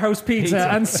you by Firehouse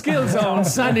Pizza and Skill Zone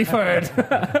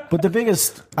Sandyford. But the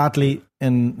biggest athlete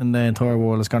in the entire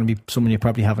world is going to be someone you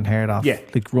probably haven't heard of,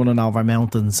 like running over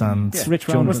mountains and Rich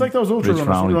Round. It's like those ultra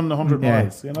runners running 100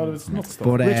 miles. There's nuts stuff.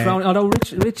 But, Rich Round, although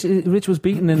Rich was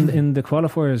beaten in the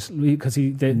qualifiers because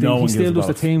he still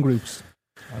does the team groups.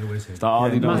 That's all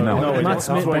he does now. That's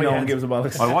why no one gives a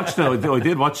bollocks. I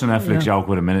did watch the Netflix joke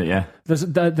with a minute, There's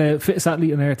the fittest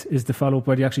athlete on earth is the follow-up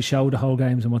where they actually show the whole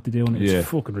games and what they do, and it's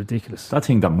fucking ridiculous. That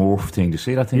thing, that morph thing, do you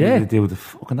see that thing they do with the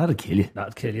fucking, that'll kill you.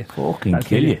 That'll kill you. Fucking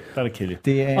kill you. That'll kill you.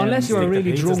 Unless you are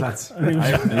really drunk.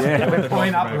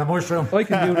 Pineapple and mushroom. I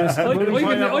can do this. I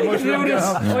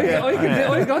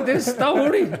got this. Don't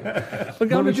worry. I'm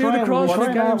going to do the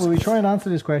CrossFit Games. Will we try and answer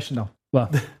this question though? Well,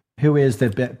 who is the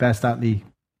best athlete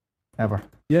ever?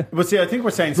 Yeah, but see, I think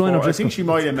we're saying sport. I think she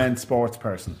might have meant sports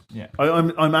person. Yeah,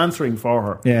 I'm answering for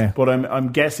her. Yeah, but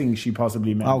I'm guessing she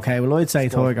possibly meant. Okay, well, I'd say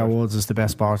Tiger Woods is the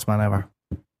best sportsman ever.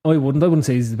 I wouldn't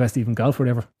say he's the best even golfer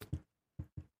ever.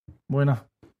 Why not?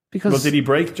 Because did he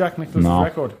break Jack Nicklaus's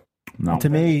record? No. To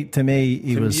me,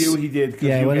 he was. To you, he did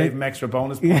because you gave him extra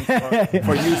bonus points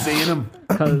for you seeing him.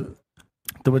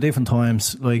 There were different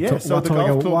times, like what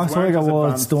Tiger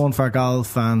Woods done for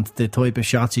golf and the type of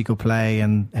shots he could play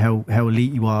and how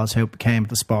elite he was, how it became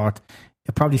the sport.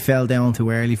 It probably fell down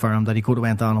too early for him that he could have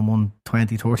went on and won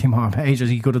 20, 30 more majors.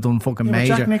 He could have done fucking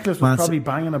major. Jack Nicklaus was probably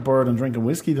banging a bird and drinking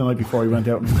whiskey the night before he went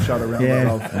out and shot around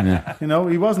the golf.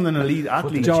 He wasn't an elite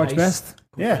athlete. George Best.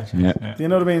 Yeah. Do you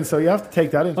know what I mean? So you have to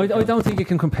take that into I don't think you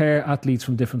can compare athletes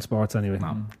from different sports anyway.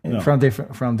 No. From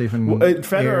different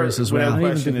Federer, eras as well.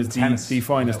 Without question, is the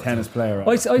finest tennis player.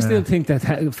 I still think that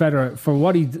Federer, for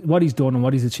what he's done and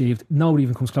what he's achieved, nobody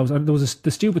even comes close. There was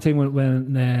the stupid thing when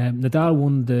Nadal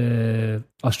won the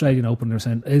Australian Open. They're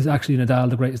saying, is actually Nadal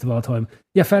the greatest of all time?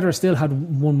 Yeah, Federer still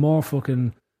had one more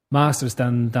fucking Masters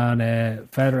than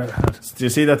Federer had. Do you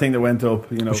see that thing that went up?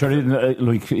 Sure,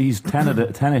 like he's 10 of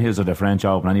his are the French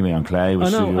Open anyway on clay. I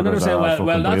know. I'm going to say, well,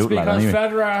 that's because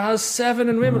Federer has 7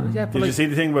 in women. Yeah, did you see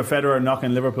the thing with Federer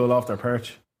knocking Liverpool off their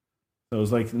perch? So it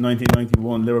was like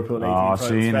 1991, Liverpool 18,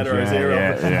 Federer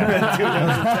 0. 2017,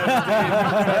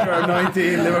 Federer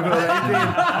 19, Liverpool 18.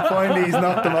 Finally, he's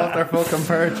knocked them off their fucking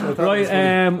perch. Right,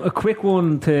 a quick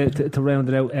one to round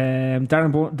it out.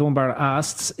 Darren Dunbar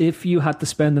asks, if you had to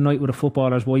spend the night with a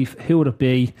footballer's wife, who would it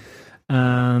be?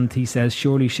 And he says,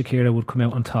 surely Shakira would come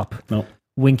out on top. No.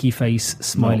 Winky face,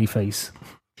 smiley face.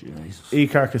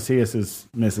 Iker Casillas'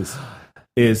 missus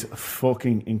is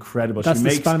fucking incredible. That's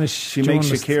She makes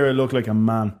Shakira look like a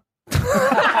man.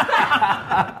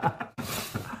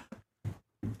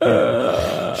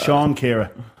 Sean Kira.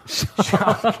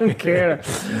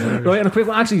 Right, and a quick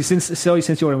one. Actually, since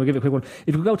you're in, we'll give you a quick one.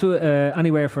 If you could go to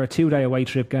anywhere for a 2-day away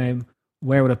trip game,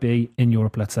 where would it be in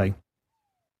Europe, let's say?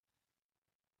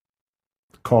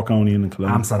 Cork, Onion and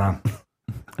Cologne.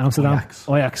 Amsterdam.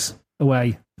 Ajax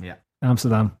away. Yeah.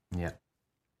 Amsterdam. Yeah.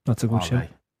 That's a good show.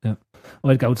 Yeah.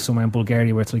 I'd go to somewhere in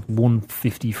Bulgaria where it's like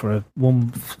 150 for a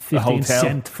 115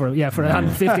 cent for a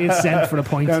 15 cent for a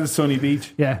pint. Down to Sunny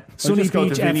Beach. Yeah. Sunny Beach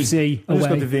FC I'll away.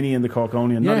 just go to Vinny and the Cork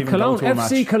Onion. Yeah, not even Cologne, go to a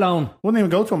FC match. Cologne. Wouldn't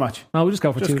even go to a match. No, we'll just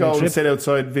go for just 2 go days. and sit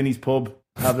outside Vinny's pub,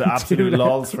 have the absolute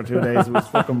lols for 2 days. It was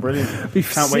fucking brilliant.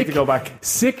 Can't wait to go back.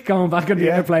 Sick going back on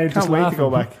the airplane. Can't wait to go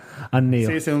back. And Neil.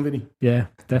 See you soon, Vinny. Yeah,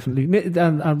 definitely.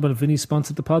 And well, Vinny's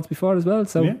sponsored the pods before as well.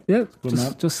 So yeah,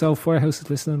 just so Firehouse is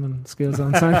listening and Skills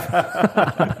on time.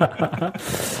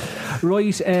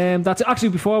 Right, that's actually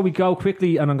before we go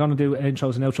quickly, and I'm going to do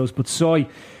intros and outros. But Si,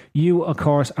 you of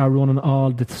course are running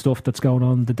all the stuff that's going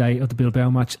on the day of the Bilbao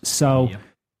match. So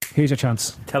here's your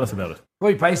chance. Tell us about it.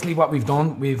 Right, basically what we've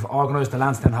done, we've organised the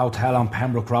Lansdowne Hotel on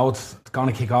Pembroke Road. It's going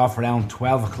to kick off around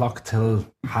 12 o'clock till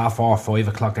 5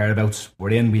 o'clock thereabouts. We're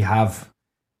in, we have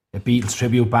a Beatles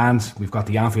tribute band. We've got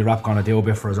the Anfield Rap going to do a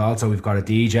bit for us also. We've got a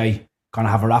DJ. Going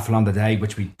to have a raffle on the day,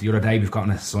 which the other day we've gotten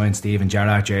a signed Steven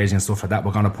Gerrard jersey and stuff like that.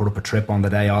 We're going to put up a trip on the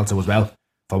day also as well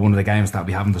for one of the games that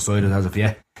we haven't decided as of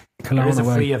yet. It is a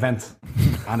free event,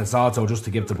 and it's also, just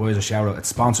to give the boys a shout out, it's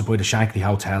sponsored by the Shankly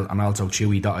Hotel and also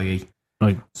Chewy.ie.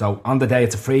 Right. So on the day,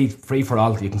 it's a free for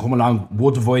all. You can come along.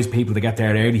 Would advise people to get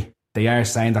there early. They are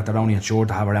saying that they're only insured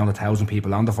to have around 1,000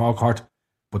 people on the forecourt,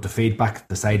 but the feedback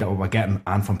they say that we're getting,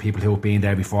 and from people who have been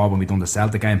there before when we done the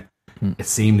Celtic game,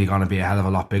 it's seemingly going to be a hell of a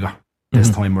lot bigger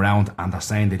this time around, and they're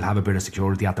saying they'll have a bit of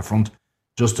security at the front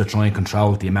just to try and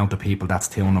control the amount of people that's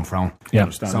to and from.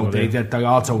 Yeah. So they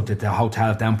also, the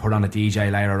hotel then put on a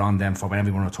DJ later on then for when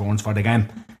everyone returns for the game,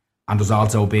 and there's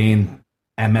also been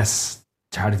MS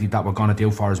charity that we're going to do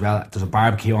for as well. There's a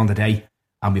barbecue on the day,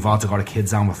 and we've also got a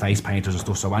kids zone with face painters and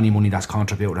stuff, so any money that's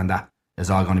contributed on that is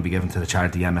all going to be given to the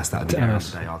charity MS that'll be there on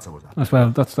the day also. That's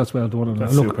well done.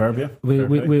 That's superb, yeah.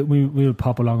 We'll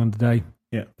pop along on the day.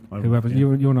 Yeah, whoever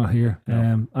you're not here.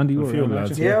 Andy, you were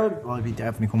lads. Yeah, I'll be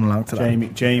definitely coming along to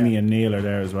that. Jamie and Neil are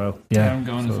there as well. Yeah, I'm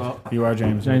going as well. You are,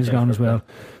 James. James is going as well.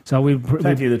 So we'll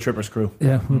plenty of the Trippers crew.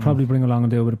 Yeah, we'll probably bring along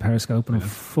and do a bit of Periscope and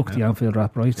fuck the Anfield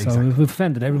Rap, right? Exactly. So we've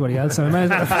offended everybody else. So I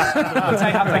might as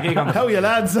well. How are you,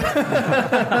 lads?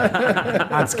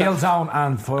 And Skill Zone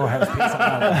and Firehouse Pizza.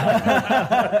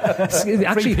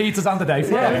 Actually, free pizzas on the day.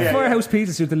 Firehouse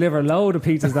Pizzas who deliver a load of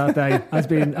pizzas that day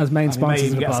as main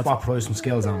sponsors of the get pod. A spot price from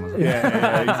Skill Zone as well.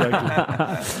 Yeah,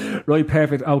 exactly. Right,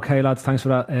 perfect. Okay, lads, thanks for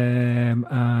that.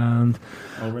 And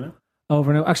over now.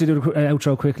 Actually, do the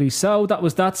outro quickly. So that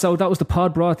was that. So that was the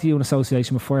pod brought to you in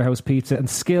association with Firehouse Pizza and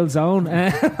Skill Zone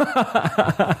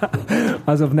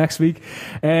as of next week.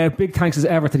 Big thanks as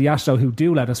ever to the Astro who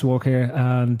do let us work here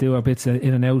and do our bits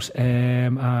in and out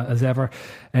as ever.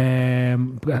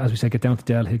 As we say, get down to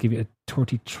Dell. He'll give you a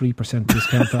 33%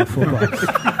 discount off football.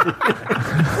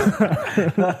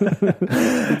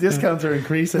 The discounts are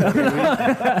increasing. It's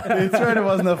right, there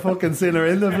wasn't a fucking sinner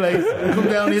in the place. Come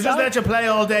down, you just let you play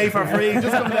all day for free.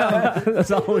 Just come down.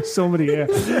 There's always somebody here.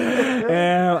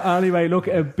 Anyway, look,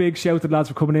 a big shout to the lads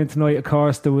for coming in tonight. Of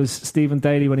course, there was Stephen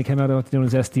Daly when he came out after doing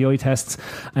his STI tests.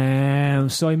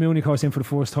 Si Mooney, of course, in for the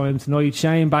first time tonight.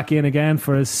 Shane back in again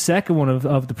for his second one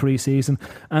of the pre-season.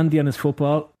 Andy on his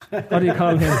football. What do you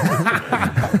call him?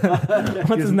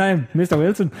 What's his name? Mr.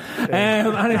 Wilson.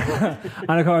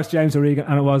 And of course, James O'Regan.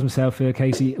 And it was myself,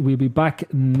 Casey. We'll be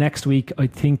back next week. I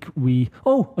think I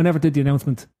never did the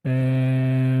announcement.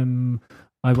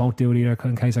 I won't do it either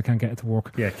in case I can't get it to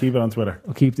work. Yeah, keep it on Twitter.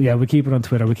 We'll keep it on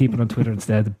Twitter. We'll keep it on Twitter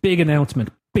instead. Big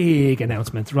announcement,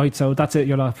 right? So that's it.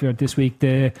 You're off here this week.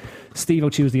 The Steve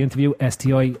O'Choose the interview.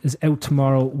 STI is out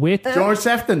tomorrow with George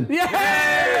Sefton.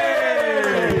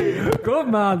 Good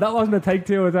man, that wasn't a take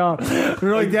two at all. Right.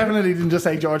 I definitely didn't just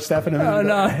say George Stephen.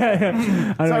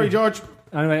 Anyway, sorry, George.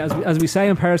 Anyway, as we say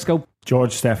in Periscope,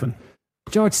 George Sefton.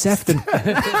 George Sefton.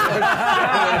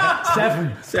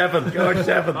 Seven. George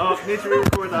Sefton. Oh, need to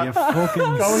record that. You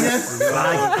fucking go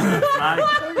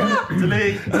again.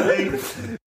 Delete.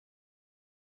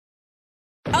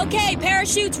 Okay,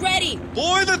 parachutes ready.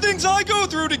 Boy, the things I go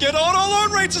through to get auto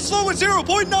loan rates as low as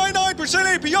 0.99%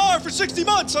 APR for 60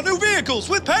 months on new vehicles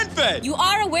with PenFed. You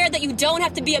are aware that you don't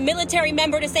have to be a military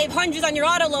member to save hundreds on your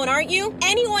auto loan, aren't you?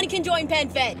 Anyone can join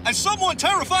PenFed. As someone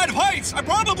terrified of heights, I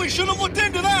probably should have looked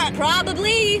into that.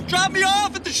 Probably. Drop me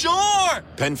off at the Sure!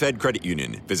 PenFed Credit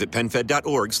Union. Visit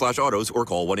PenFed.org/autos or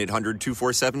call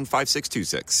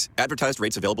 1-800-247-5626. Advertised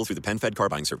rates available through the PenFed car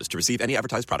buying service. To receive any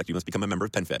advertised product, you must become a member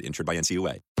of PenFed, insured by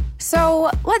NCUA. So,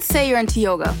 let's say you're into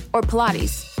yoga or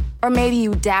Pilates, or maybe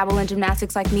you dabble in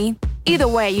gymnastics like me. Either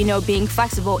way, you know being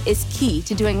flexible is key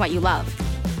to doing what you love.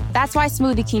 That's why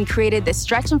Smoothie King created this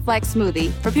Stretch and Flex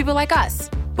smoothie for people like us,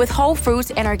 with whole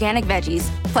fruits and organic veggies,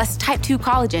 plus type 2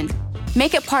 collagen.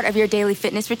 Make it part of your daily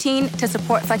fitness routine to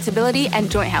support flexibility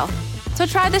and joint health. So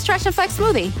try the Stretch and Flex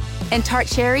smoothie in tart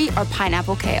cherry or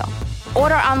pineapple kale.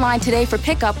 Order online today for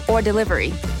pickup or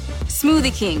delivery.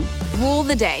 Smoothie King, rule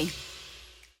the day.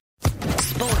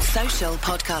 Sports Social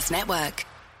Podcast Network.